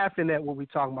 People are laughing at what we're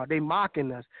talking about. They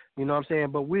mocking us, you know what I'm saying?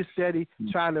 But we're steady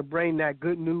trying to bring that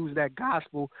good news, that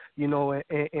gospel,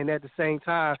 and at the same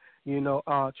time,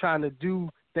 trying to do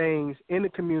things in the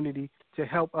community to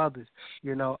help others,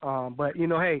 But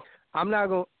hey, I'm not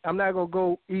gonna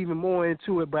go even more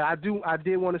into it, but I did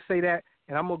want to say that,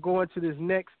 and I'm gonna go into this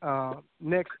next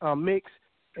mix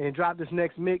and drop this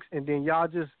next mix, and then y'all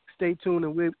just stay tuned,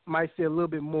 and we might say a little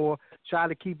bit more. Try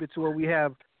to keep it to where we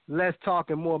have less talk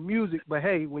and more music. But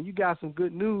hey, when you got some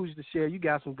good news to share, you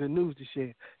got some good news to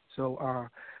share. So,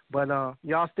 but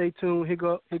y'all stay tuned. Here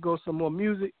goes some more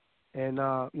music, and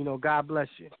God bless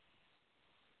you.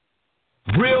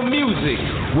 Real music,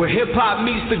 where hip hop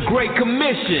meets the Great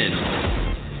Commission.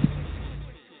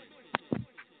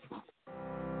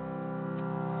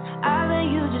 I bet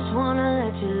you just wanna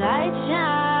let your light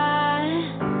shine.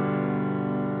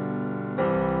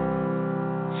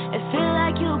 It feel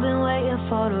like you've been waiting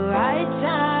for the right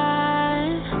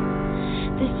time.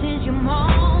 This is your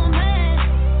moment.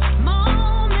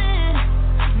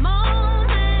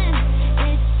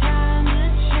 It's time to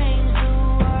change the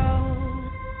world.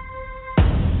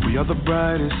 We are the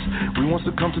brightest. We won't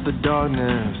succumb to the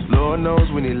darkness. Lord knows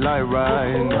we need light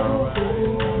right now.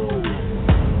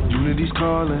 Unity's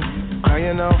calling,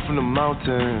 crying out from the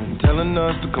mountain, telling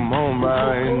us to come home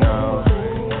right now.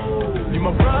 You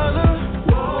my brother.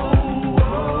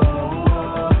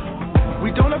 We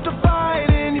don't have to fight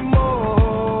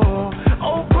anymore,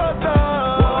 oh brother.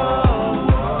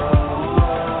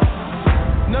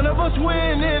 None of us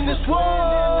win in this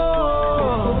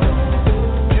war.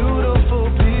 Beautiful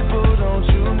people, don't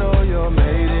you know you're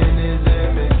made in His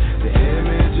image, the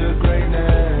image of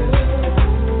greatness.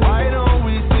 Why don't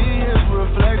we see His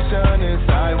reflection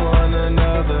inside one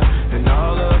another in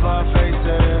all of our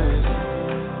faces?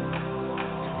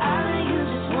 I know you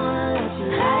just wanna let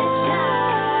your light shine.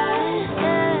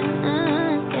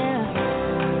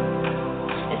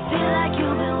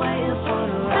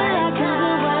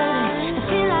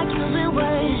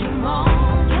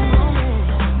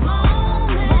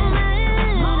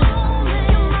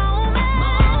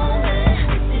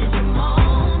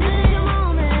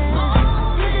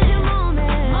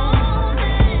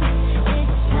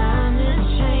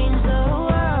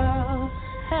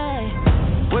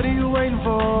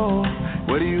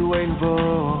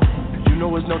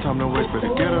 No time to waste, better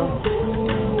get up.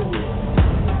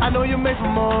 I know you're made for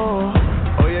more.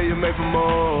 Oh yeah, you're made for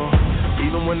more.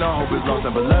 Even when our hope is lost,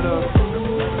 never let up.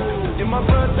 You're my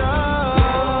brother.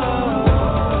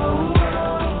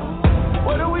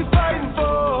 What are we fighting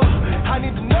for? I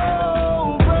need to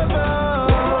know, brother.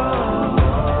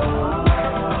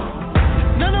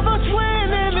 None of us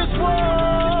win in this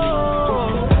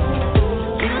war.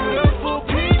 Beautiful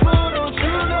people, don't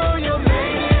you know you're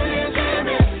made in His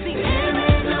image?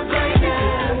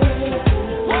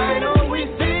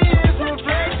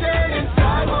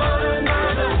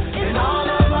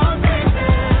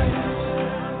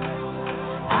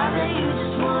 You just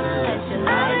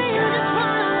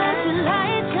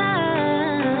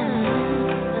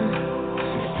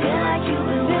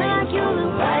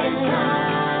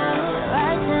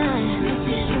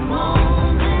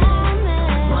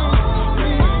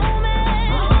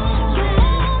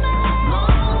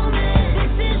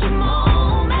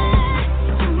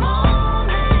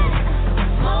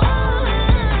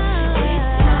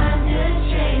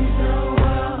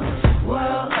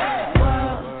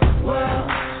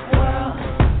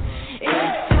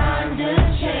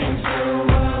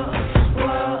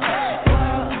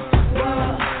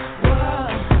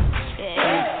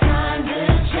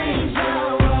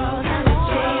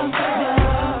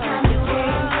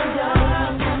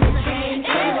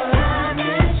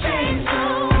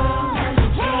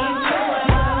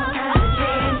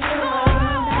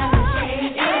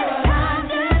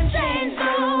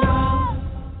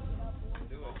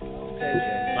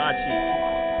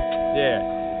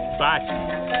botch.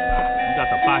 You got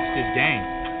to botch this game.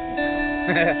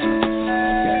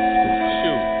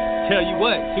 Shoot. Tell you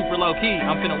what, super low key,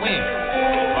 I'm finna win.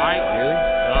 Alright? Really?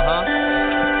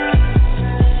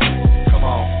 Come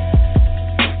on.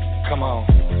 Come on.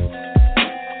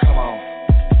 Come on.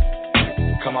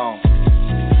 Come on.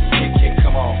 Kick,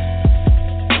 come on.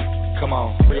 Come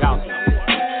on. Free house.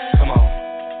 Come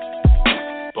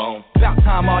on. Boom. About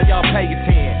time all y'all pay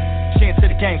attention. Chance to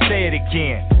the game, say it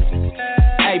again.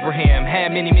 Abraham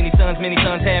had many sons had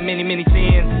many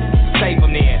sins. Save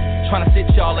them then. Trying to sit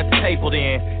y'all at the table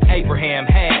then. Abraham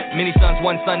had many sons,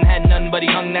 one son had none, but he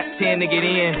hung that 10 to get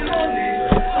in.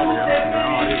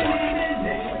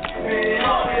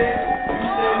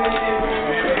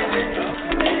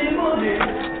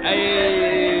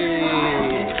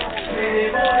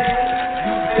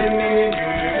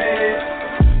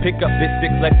 Pick up this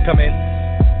big flex, come in.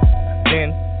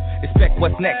 Then expect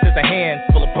what's next is a hand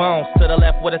full of bones to the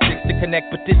left with a 6 to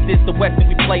connect. But this is the West and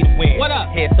we play to win. What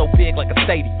up? Head so big like a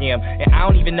stadium, and I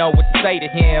don't even know what to say to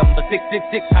him. But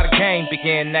 666, how the game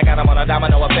begin. I got him on a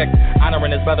domino effect, honoring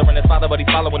his brother and his father, but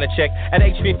he's following a check. At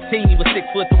age 15, he was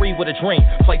 6'3" with a dream.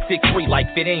 Play 6'3" like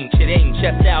fit in, shit in,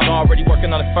 chest out, already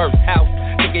working on his first house.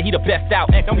 Nigga, he the best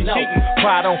out, and we know.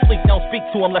 Pride don't sleep, don't speak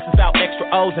to him unless it's about extra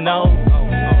O's and O's.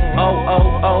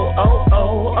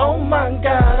 Oh my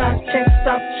God, I can't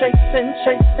stop chasing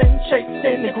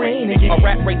the green again. A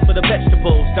rat race for the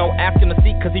vegetables, don't ask him to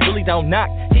see cause he really don't knock.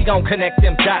 He gon' connect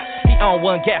them dots, he on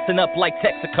one gassing up like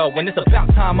Texaco. When it's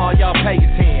about time all y'all pay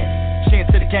attention.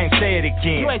 Chance to the game, say it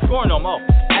again. You ain't scoring no more.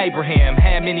 Abraham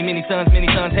had many sons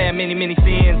had many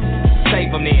sins.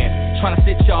 Save them then. Trying to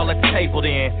sit y'all at the table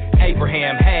then.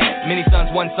 Abraham had many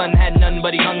sons, one son had none,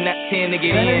 but he hung that 10 to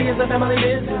get in. Vanity is a family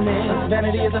business.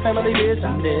 Vanity is a family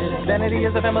business. Vanity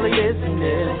is a family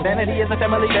business. Vanity is a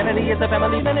family. Vanity is a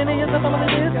family. Vanity is a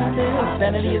family business.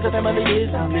 Vanity is a family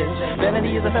business.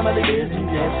 Vanity is a family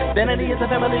business. Vanity is a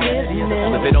family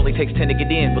business. If it only takes 10 to get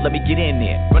in, well let me get in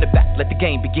there. Run it back, let the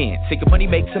game begin. Think of money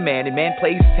makes a man, and man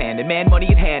plays his hand, and man money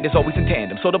in hand is always in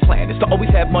tandem. So the plan is to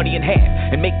always have money in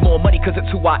hand and make more money cause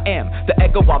it's who I am. The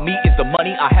ego on me is the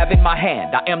money I have in my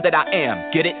hand. I am that I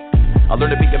am, get it? I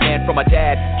learned to be a man from my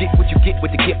dad. Get what you get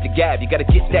with the gift of gab. You gotta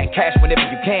get that cash whenever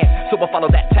you can. So I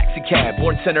follow that taxi cab.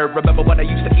 Born center, remember when I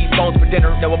used to eat bones for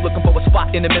dinner? Now I'm looking for a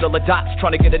spot in the middle of dots,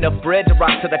 trying to get enough bread to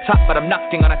rise to the top. But I'm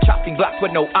knocking on a chopping block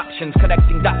with no options,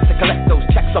 connecting dots to collect those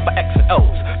checks off of X and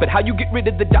O's. But how you get rid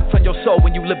of the dots on your soul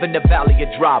when you live in the valley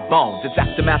of dry bones? It's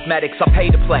after mathematics I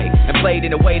pay to play, and played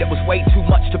in a way that was way too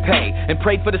much to pay, and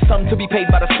prayed for the sun to be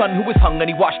paid by the son who was hung, and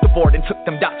he washed the board and took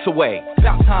them dots away.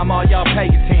 About time all y'all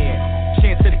pay attention.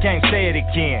 Chance to the game, say it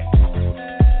again.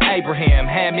 Abraham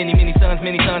had many sons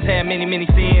had many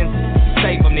sins.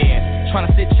 Save them then. Trying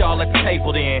to sit y'all at the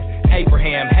table then.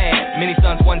 Abraham had many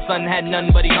sons, one son had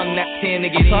none, but he hung that 10 to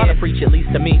get in. I'm trying to preach at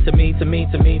least to me.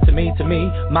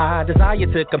 My desire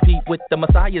to compete with the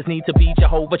messiahs need to be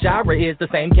Jehovah Jireh is the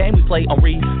same game we play on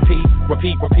repeat.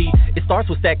 It starts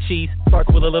with stack cheese, starts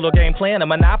with a little game plan, a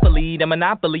monopoly. The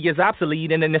monopoly is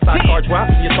obsolete, and then the side card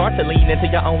drops and you start to lean into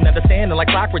your own understanding like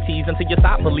Socrates until you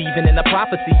stop believing in the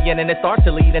prophecy, and then it starts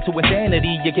to lead into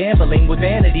insanity. You're gambling with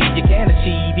vanity, you can't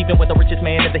achieve, even with the richest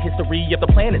man in the history of the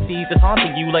planet sees. It's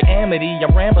haunting you like Amity.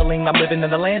 I'm rambling, I'm living in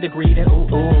the land of greed, and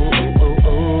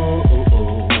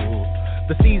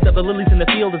the seeds of the lilies in the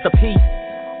field is a peace.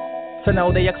 To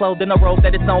know they are clothed in a robe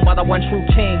that is known by the one true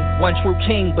king,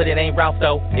 but it ain't Ralph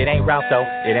though, When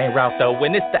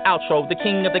it's the outro, the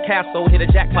king of the castle hit a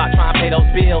jackpot, try and pay those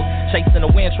bills, chasing the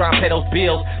wind, try and pay those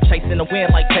bills, chasing the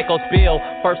wind like Pecos Bill,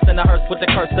 first in the hearse with the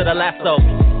curse of the lasso.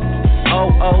 Oh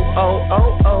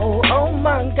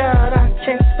my God, I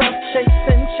can't stop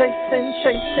chasing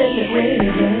the wind.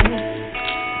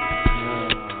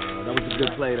 That was a good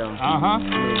play though.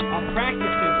 I'm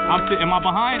practicing. Am I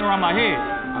behind or am I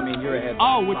ahead? I mean, you're ahead.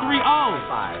 Oh, with 3 O's.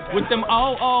 5. With them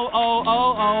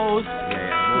O's.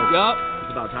 Yeah. Yup.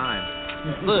 It's about time.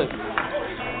 Look,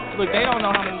 they don't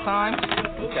know how many times.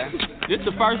 Okay. This is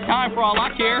the first time for all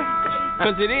I care,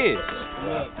 because it is.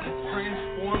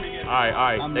 Transforming it. All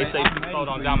right. They say hold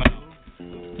on, Domino.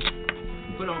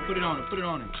 Put it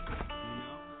on it.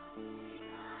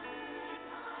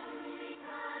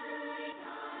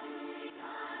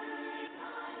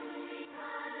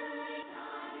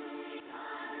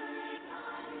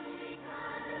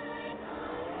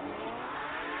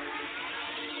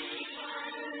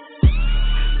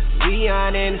 We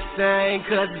aren't in the same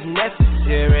cause it's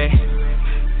necessary.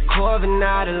 Carving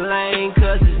out a lane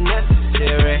cause it's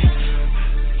necessary.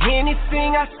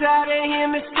 Anything outside of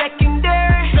him is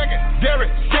secondary. Necessary.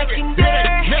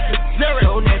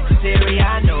 So necessary,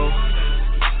 I know.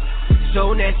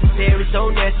 So necessary. necessary, so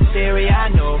necessary, I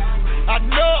know. I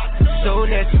know. So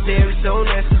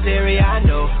necessary, I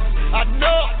know. I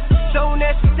know. So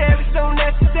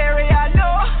necessary, I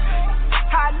know.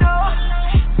 I know.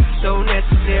 So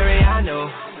necessary, I know.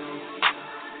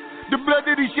 The blood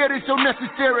that he shed is so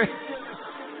necessary.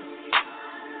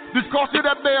 This cost of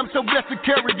that man I'm so blessed to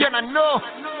carry. And I know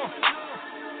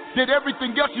that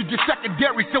everything else is just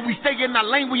secondary. So we stay in our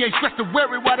lane, we ain't stressed to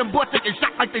worry. While them boys taking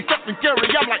shots like they something carry.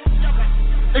 I'm like,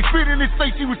 they spit in his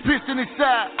face, he was pissed in his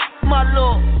side. My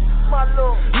Lord,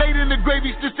 laid in the grave,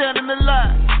 he's still standing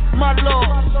alive. My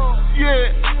Lord,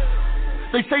 yeah.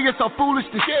 They say it's all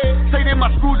foolishness. Say that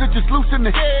my screws are just loose in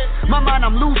the head. My mind,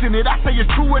 I'm losing it. I say it's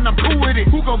true and I'm cool with it.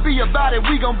 Who gon' be about it?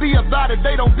 We gon' be about it.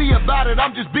 They don't be about it.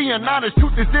 I'm just being honest.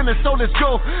 Truth is in it, so let's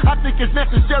go. I think it's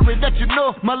necessary that you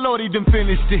know my Lord, he done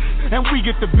finished it, and we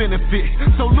get the benefit.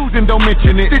 So losing, don't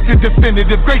mention it. This is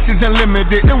definitive. Grace is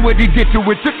unlimited. And what he did to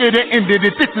it, took it and ended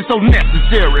it. This is so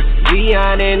necessary. We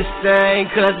aren't in the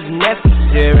same cause it's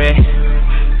necessary.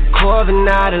 Carving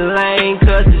out a lane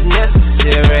cause it's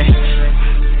necessary.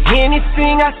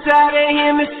 Anything outside of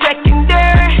him is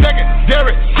secondary.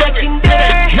 Secondary.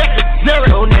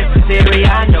 So necessary,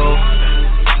 I know.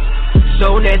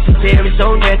 So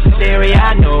necessary,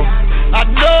 I know. I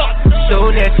know. So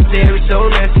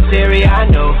necessary, I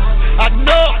know. I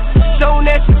know. So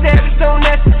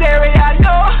necessary, I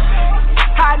know.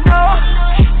 I know.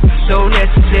 So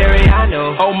necessary, I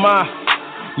know. Oh my.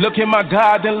 Look at my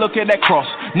God, then look at that cross.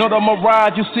 Know the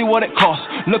mirage, you see what it costs.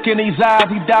 Look in these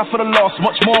eyes, he died for the lost.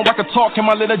 Much more I could talk in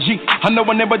my little G. I know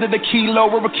I never did the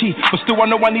kilo or a key, but still I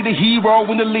know I need a hero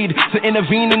in the lead to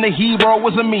intervene, and the hero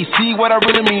wasn't me. See what I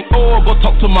really mean? Oh, go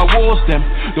talk to my wolves, them.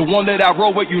 The one that I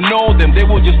wrote with, you know them. They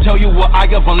will just tell you what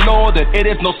I have unloaded. It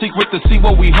is no secret to see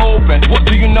what we hoping. What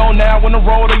do you know now in the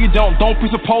road or you don't? Don't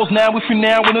presuppose now if you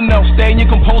now in the know. Stay in your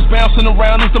compose, bouncing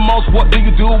around is the most. What do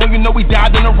you do when you know we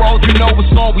died in the road? You know it's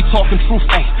on, we talking truth,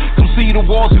 ayy. Come see the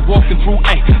walls we walking through,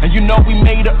 ayy. And you know we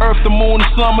made the earth, the moon, the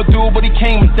summer do, but he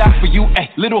came and died for you, ayy.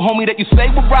 Little homie that you say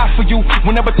will ride for you,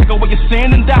 will never take away your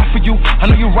sin and die for you. I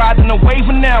know you're riding a wave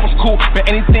and now it's cool, but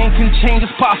anything can change,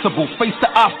 it's possible. Face the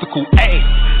obstacle, ayy.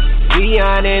 We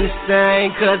aren't in the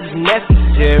same cause it's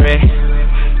necessary.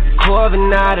 Carving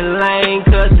out a lane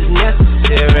cause it's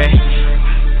necessary.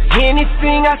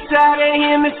 Anything outside of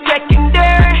him is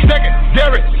secondary.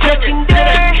 Secondary.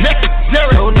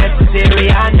 So necessary,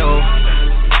 I know.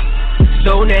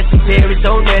 So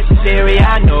necessary,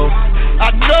 I know.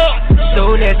 I know.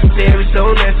 So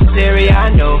necessary, I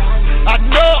know. I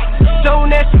know. So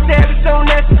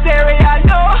necessary, I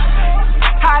know.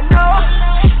 I know.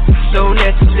 So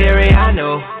necessary, I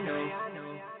know.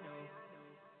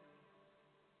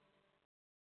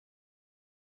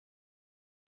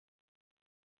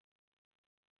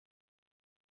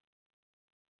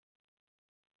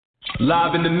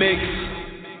 Live in the mix.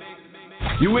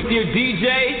 You with your DJ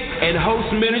and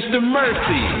host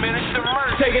Min.Mercy.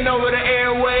 Taking over the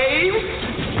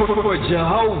airwaves for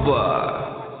Jehovah.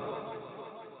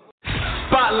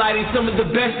 Spotlighting some of the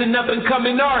best and up and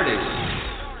coming artists.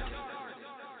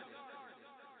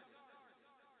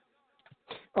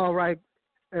 All right,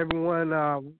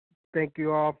 everyone. Thank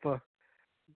you all for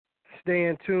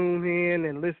staying tuned in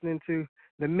and listening to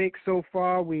the mix so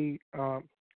far. We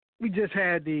just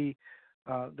had the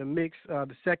mix.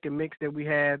 The second mix that we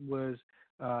had was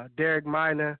Derek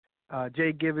Minor,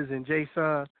 Jay Givens, and Jay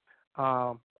Son.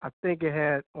 I think it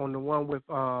had on the one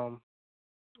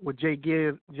with Jay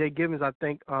Givens. I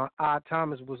think Odd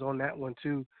Thomas was on that one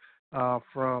too,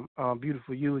 from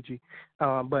Beautiful Eulogy.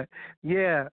 But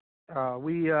yeah,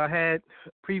 we had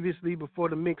previously before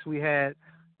the mix we had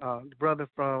the brother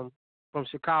from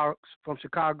Chicago,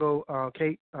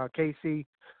 KC.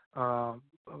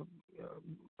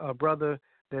 A brother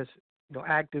that's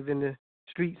active in the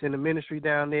streets in the ministry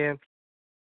down there,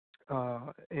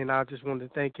 and I just wanted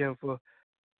to thank him for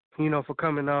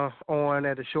coming on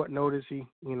at a short notice. He,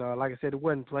 like I said, it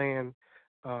wasn't planned.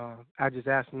 I just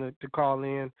asked him to call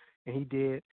in, and he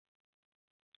did,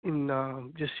 and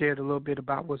just shared a little bit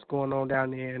about what's going on down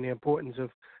there and the importance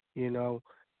of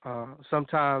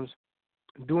sometimes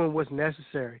doing what's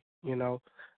necessary. And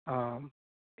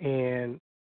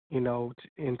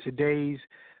in today's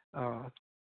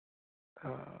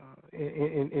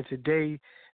in today,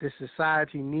 the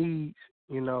society needs,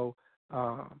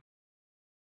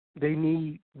 they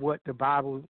need what the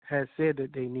Bible has said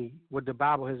that they need, what the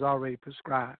Bible has already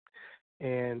prescribed,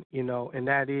 and and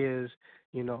that is,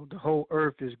 the whole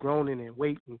earth is groaning and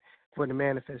waiting for the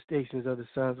manifestations of the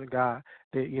sons of God.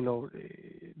 That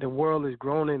the world is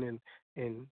groaning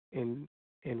and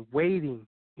waiting,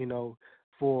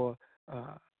 for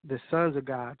the sons of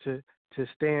God to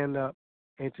stand up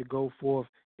and to go forth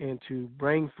and to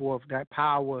bring forth that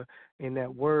power and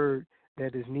that word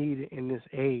that is needed in this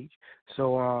age.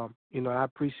 So, I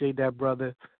appreciate that,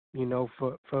 brother,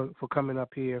 for coming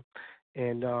up here.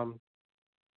 And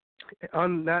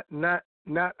not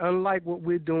unlike what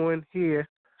we're doing here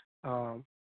on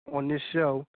this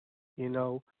show,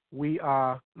 we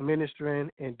are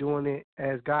ministering and doing it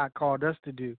as God called us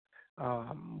to do.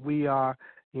 We are,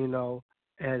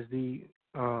 as the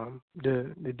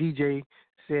DJ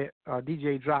said,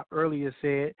 DJ Drop earlier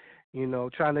said,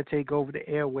 trying to take over the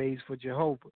airways for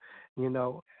Jehovah,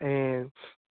 and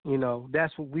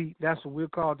that's what we're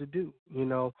called to do,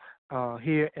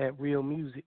 here at Real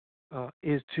Music,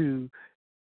 is to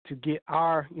get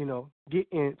our, get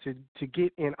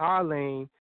in our lane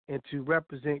and to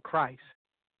represent Christ,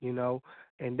 and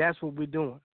that's what we're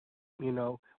doing.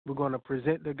 We're going to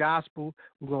present the gospel.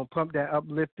 We're going to pump that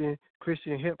uplifting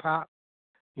Christian hip hop,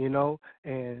 and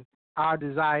our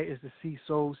desire is to see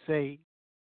souls saved.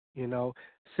 2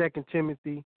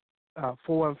 Timothy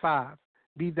 4:5.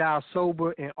 Be thou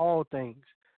sober in all things,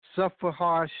 suffer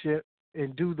hardship,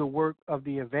 and do the work of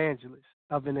an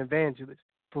evangelist.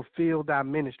 Fulfill thy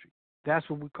ministry. That's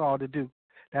what we call to do.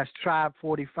 That's Tribe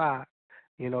 45.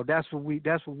 That's who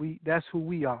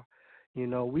we are.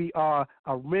 We are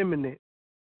a remnant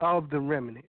of the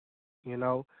remnant.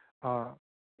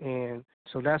 And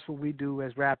so that's what we do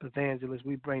as rap evangelists.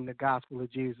 We bring the gospel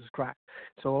of Jesus Christ.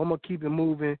 So I'm gonna keep it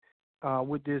moving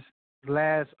with this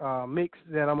last mix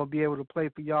that I'm gonna be able to play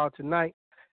for y'all tonight.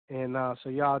 And so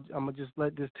y'all, I'm gonna just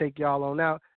let this take y'all on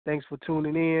out. Thanks for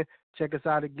tuning in. Check us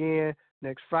out again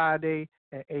next Friday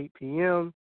at 8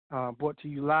 p.m. Brought to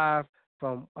you live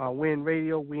from W.I.N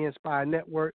Radio, We Inspire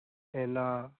Network. And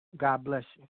God bless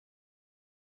you.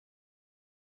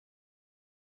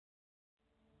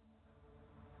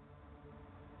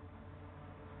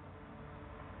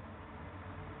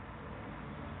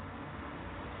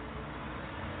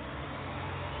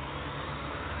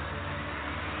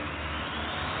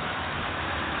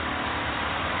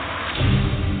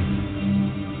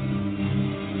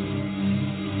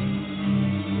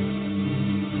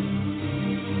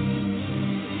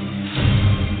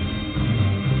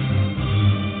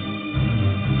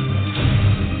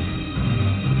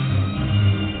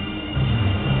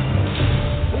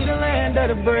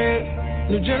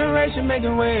 New generation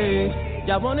making waves.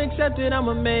 Y'all won't accept it, I'm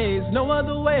amazed. No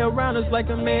other way around us like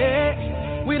a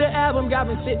man. We the album got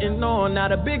me sitting on.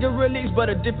 Not a bigger release, but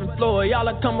a different floor. Y'all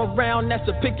will come around, that's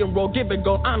a pick and roll. Give and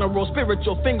go, honor roll,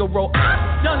 spiritual finger roll.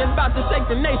 Young and about to shake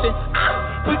the nation.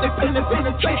 With the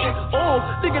penetration. Oh,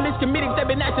 legalists, comedics, they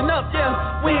been acting up,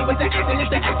 yeah. We ain't with the acting, it's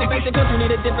the activation. Country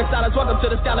need a different silence. Welcome to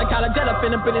the Scholar College. Dead up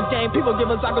in this game. People give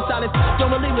us awkward silence.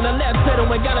 Don't believe in the left pedal.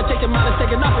 We gotta take it, minus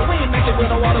taking off. We ain't making with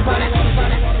no water body.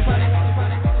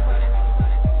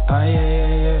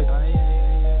 Yeah.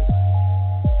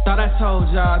 Thought I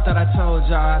told y'all.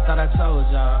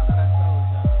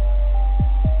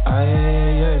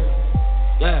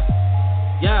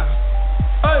 Yeah.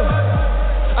 Hey.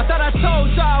 I thought I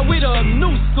told y'all we the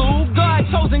new school. God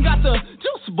chosen, got the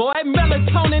juice, boy.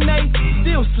 Melatonin, they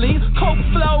still sleep. Coke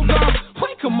flow, gone.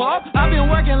 Wake 'em up. I've been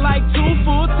working like 2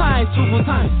 full times.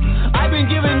 I've been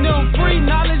giving them free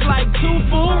knowledge like 2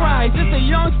 full rides. Just a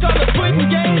young scholar putting the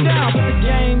game down.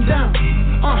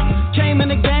 Came in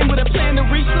the game with a plan to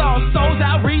reach lost. Souls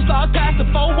out, reach lost, past the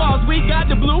 4 walls. We got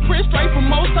the blueprint straight from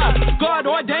Most High. God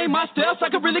ordained my steps, I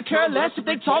could really care less if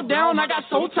they talk down. I got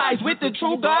soul ties with the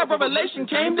true God, revelation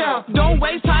came down. Don't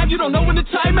waste time, you don't know when to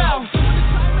time out.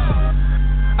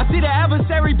 I see the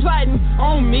adversary plotting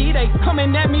on me. They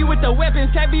coming at me with the weapons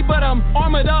heavy, but I'm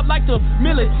armored up like the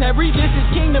military. This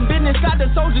is kingdom business, got the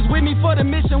soldiers with me for the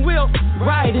mission. We'll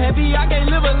ride heavy, I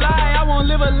can't live a lie. I won't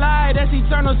live a lie, that's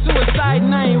eternal suicide,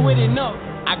 and I ain't with it, no.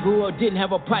 I grew up, didn't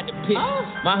have a pot to piss.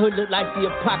 My hood looked like the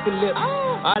apocalypse.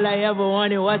 All I ever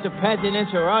wanted was a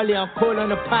presidential rally. I'm cool on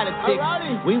the politics.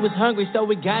 We was hungry, so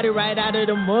we got it right out of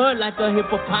the mud like a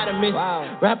hippopotamus.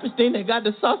 Rappers think they got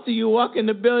the sauce, so you walk in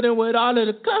the building with all of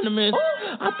the condiments.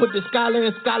 I put the scholar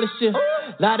in scholarship.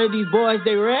 A lot of these boys,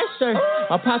 they red shirt.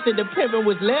 My pops said the pimpin'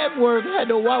 was leg work.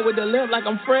 Had to walk with the limp like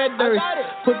I'm Fred Durst.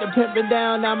 Put the pimpin'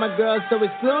 down, now my girl's so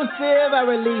exclusive. I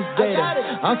release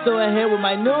data. I'm so ahead with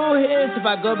my new hits. If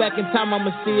I go back in time, I'ma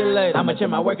see you later. I'ma check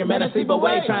my working, man, I sleep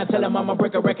away. Try and tell him I'ma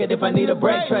break a record if I need a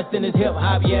break. Trust in his hip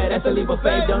hop, yeah, that's a leap of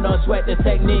faith. Don't sweat the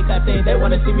technique, I think they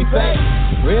wanna see me fade.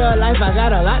 Real life, I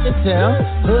got a lot to tell.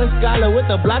 Hood scholar with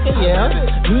a block of yell.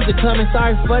 Music coming,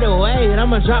 sorry for the wait.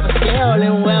 I'ma drop a scale,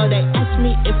 and well, they ask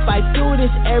me if I do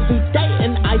this every day,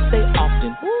 and I say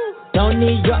often. Don't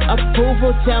need your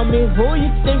approval, tell me who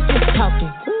you think is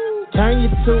talking. turn you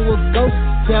to a ghost.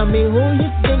 Tell me who you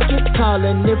think you're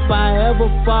calling. If I ever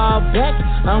fall back,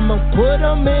 I'ma put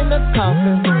them in a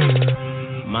coffin.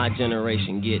 My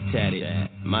generation get tatted.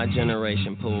 My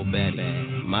generation pull back.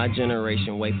 My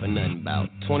generation wait for nothing. About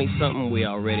 20-something, we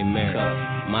already married.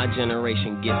 My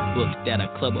generation gets booked at a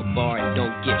club or bar and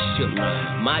don't get shook.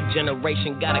 My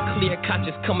generation got a clear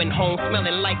conscience coming home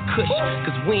smelling like Kush.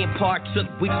 Cause we ain't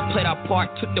partook, we just played our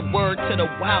part. Took the word to the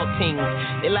wild things.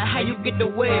 They like, how you get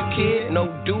the wave, kid? No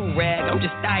do-rag, I'm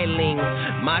just styling.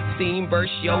 My team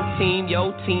versus your team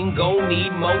gon'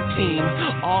 need more team.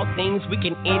 All things we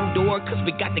can endure cause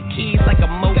we got the keys like a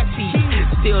motif.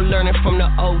 Still learning from the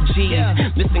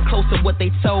OGs. Listen close to what they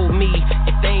told me.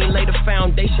 If they ain't lay the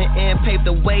foundation and pave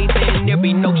the way, then there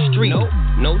be no street.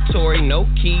 No Tory, no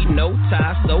key, no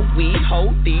tie. So we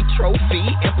hold the trophy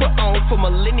and put on for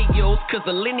millennials, cause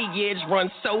the lineage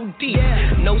runs so deep.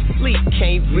 No sleep,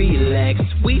 can't relax.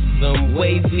 We some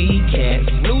wavy cats.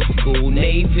 New school,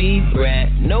 Navy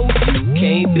brat. No, you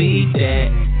can't beat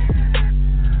that.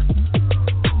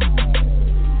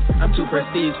 I'm too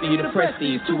prestige for you to press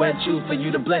these. Too at you for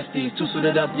you to bless these. Too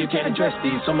suited up, you can't address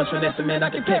these. So much finesse, man,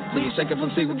 I can pet please. Shake it from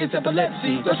secret, gets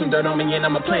epilepsy. Throw some dirt on me and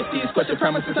I'ma plant these. Question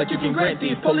promises like you can grant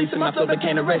these. Police in my flow, they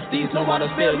can't arrest these. No auto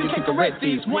spill, you can't correct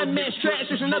these. One man's trash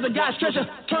is another guy's treasure.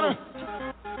 Turn on.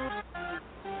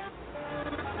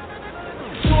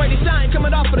 Shine coming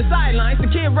off of the sidelines. The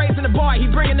kid raised in the bar, he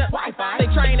bringing the Wi-Fi. They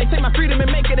try and they take my freedom and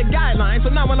make it a guideline.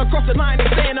 So now when I cross the line, they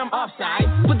saying I'm offside.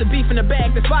 Put the beef in the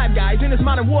bag, there's 5 guys. In this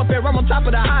modern warfare, I'm on top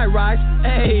of the high rise.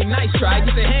 Hey, nice try,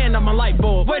 get your hand on my light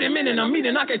bulb. Wait a minute, I'm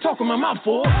eating, I can't talk with my mouth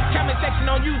full. Comment section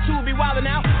on YouTube, be wildin'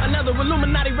 out. Another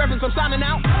Illuminati reference, I'm signing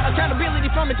out. Accountability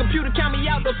from the computer, count me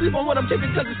out. Don't sleep on what I'm taking,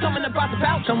 cause it's coming about the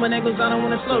pouch. Someone angles, I don't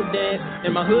wanna slow dance.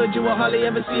 In my hood, you will hardly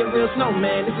ever see a real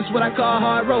snowman. This is what I call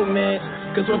hard romance.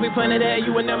 Cause when we planted there,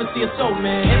 you would never see a soul,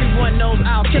 man. Everyone knows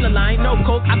I'll kill a line, no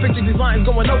coke. I picture these lines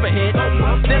going overhead.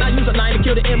 Then I use a line to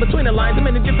kill the in between the lines. I'm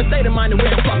in a different state of mind than where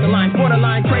I'm cross the line.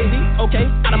 Borderline crazy, okay.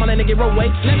 I don't mind letting it get roll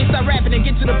away. Let me start rapping and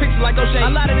get to the picture like O'Shea.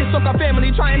 A lot of this so-called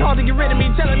family trying hard to get rid of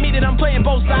me, telling me that I'm playing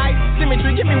both sides.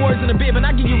 Symmetry, give me words in the bib, and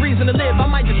I give you reason to live.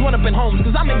 I might just run up in homes,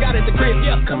 cause I'm in God at the crib,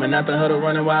 yeah. Coming out the huddle,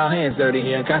 running wild, hands dirty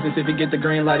here. Conscious if you get the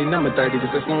green light, he number 30.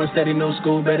 Just a slow and steady, new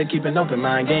school, better keep an open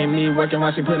mind. Game need working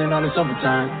while she putting on this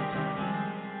overtime.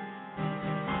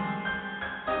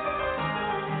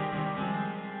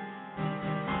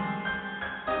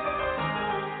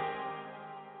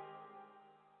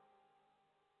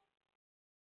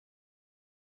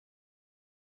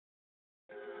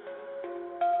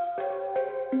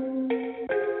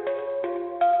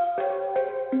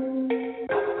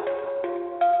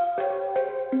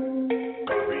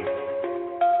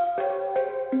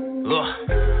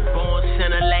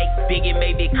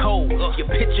 Your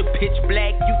picture pitch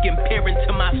black, you can peer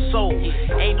into my soul.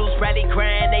 Angels rally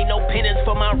crying, ain't no penance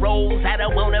for my roles. I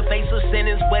don't wanna face a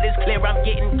sentence, but it's clear I'm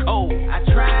getting cold. I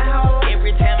try hard,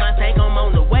 every time I think I'm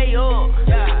on the way up.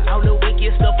 All the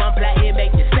wicked stuff I'm plotting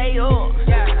make me stay up.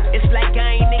 It's like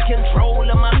I ain't in control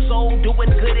of my soul. Doing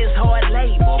good is hard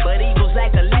labor, but evil's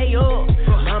like a layup.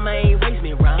 Mama ain't raised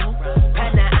me wrong.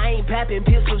 Partner, I ain't popping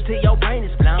pistols till your brain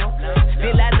is blown.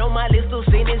 Still I know my list of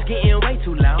sin is getting way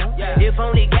too long. If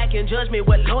only God can judge me,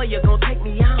 what lawyer gon' take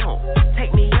me on?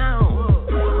 Take me on.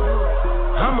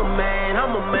 I'm a man.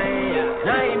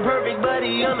 I ain't perfect, but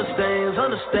he understands.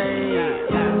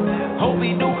 Hope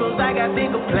he do, cause I got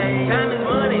bigger plans. Time is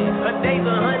money, a day's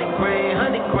 100 grand.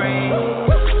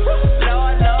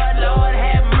 Lord,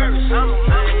 have mercy.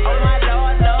 Oh my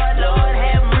Lord,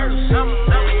 have mercy.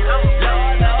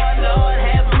 Lord,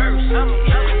 have mercy.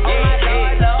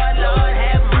 Yeah, Lord,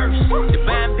 have mercy. The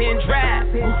vine been dry,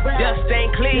 dust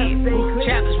ain't clear.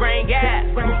 Chapters rain got,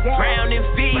 drown in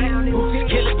fear.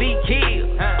 Killer be killed,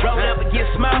 roll up and get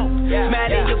smoked.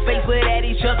 Smile in your face, but at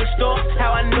each other's store.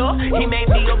 How I know he made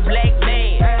me a black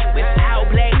man with all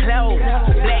black clothes,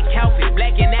 black outfit,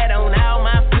 black and that on all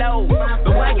my flows.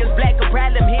 But why is black a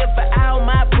problem here for all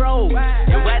my pros?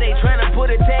 And why they tryna put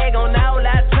a tag on all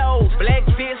our toes? Black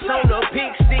fist on the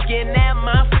pig sticking at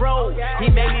my fro. He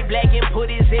made me black and put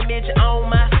his image on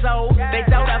my soul. They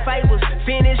thought our fight was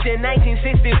finished in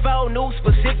 1964. New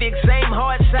specific, same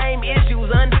heart, same issue.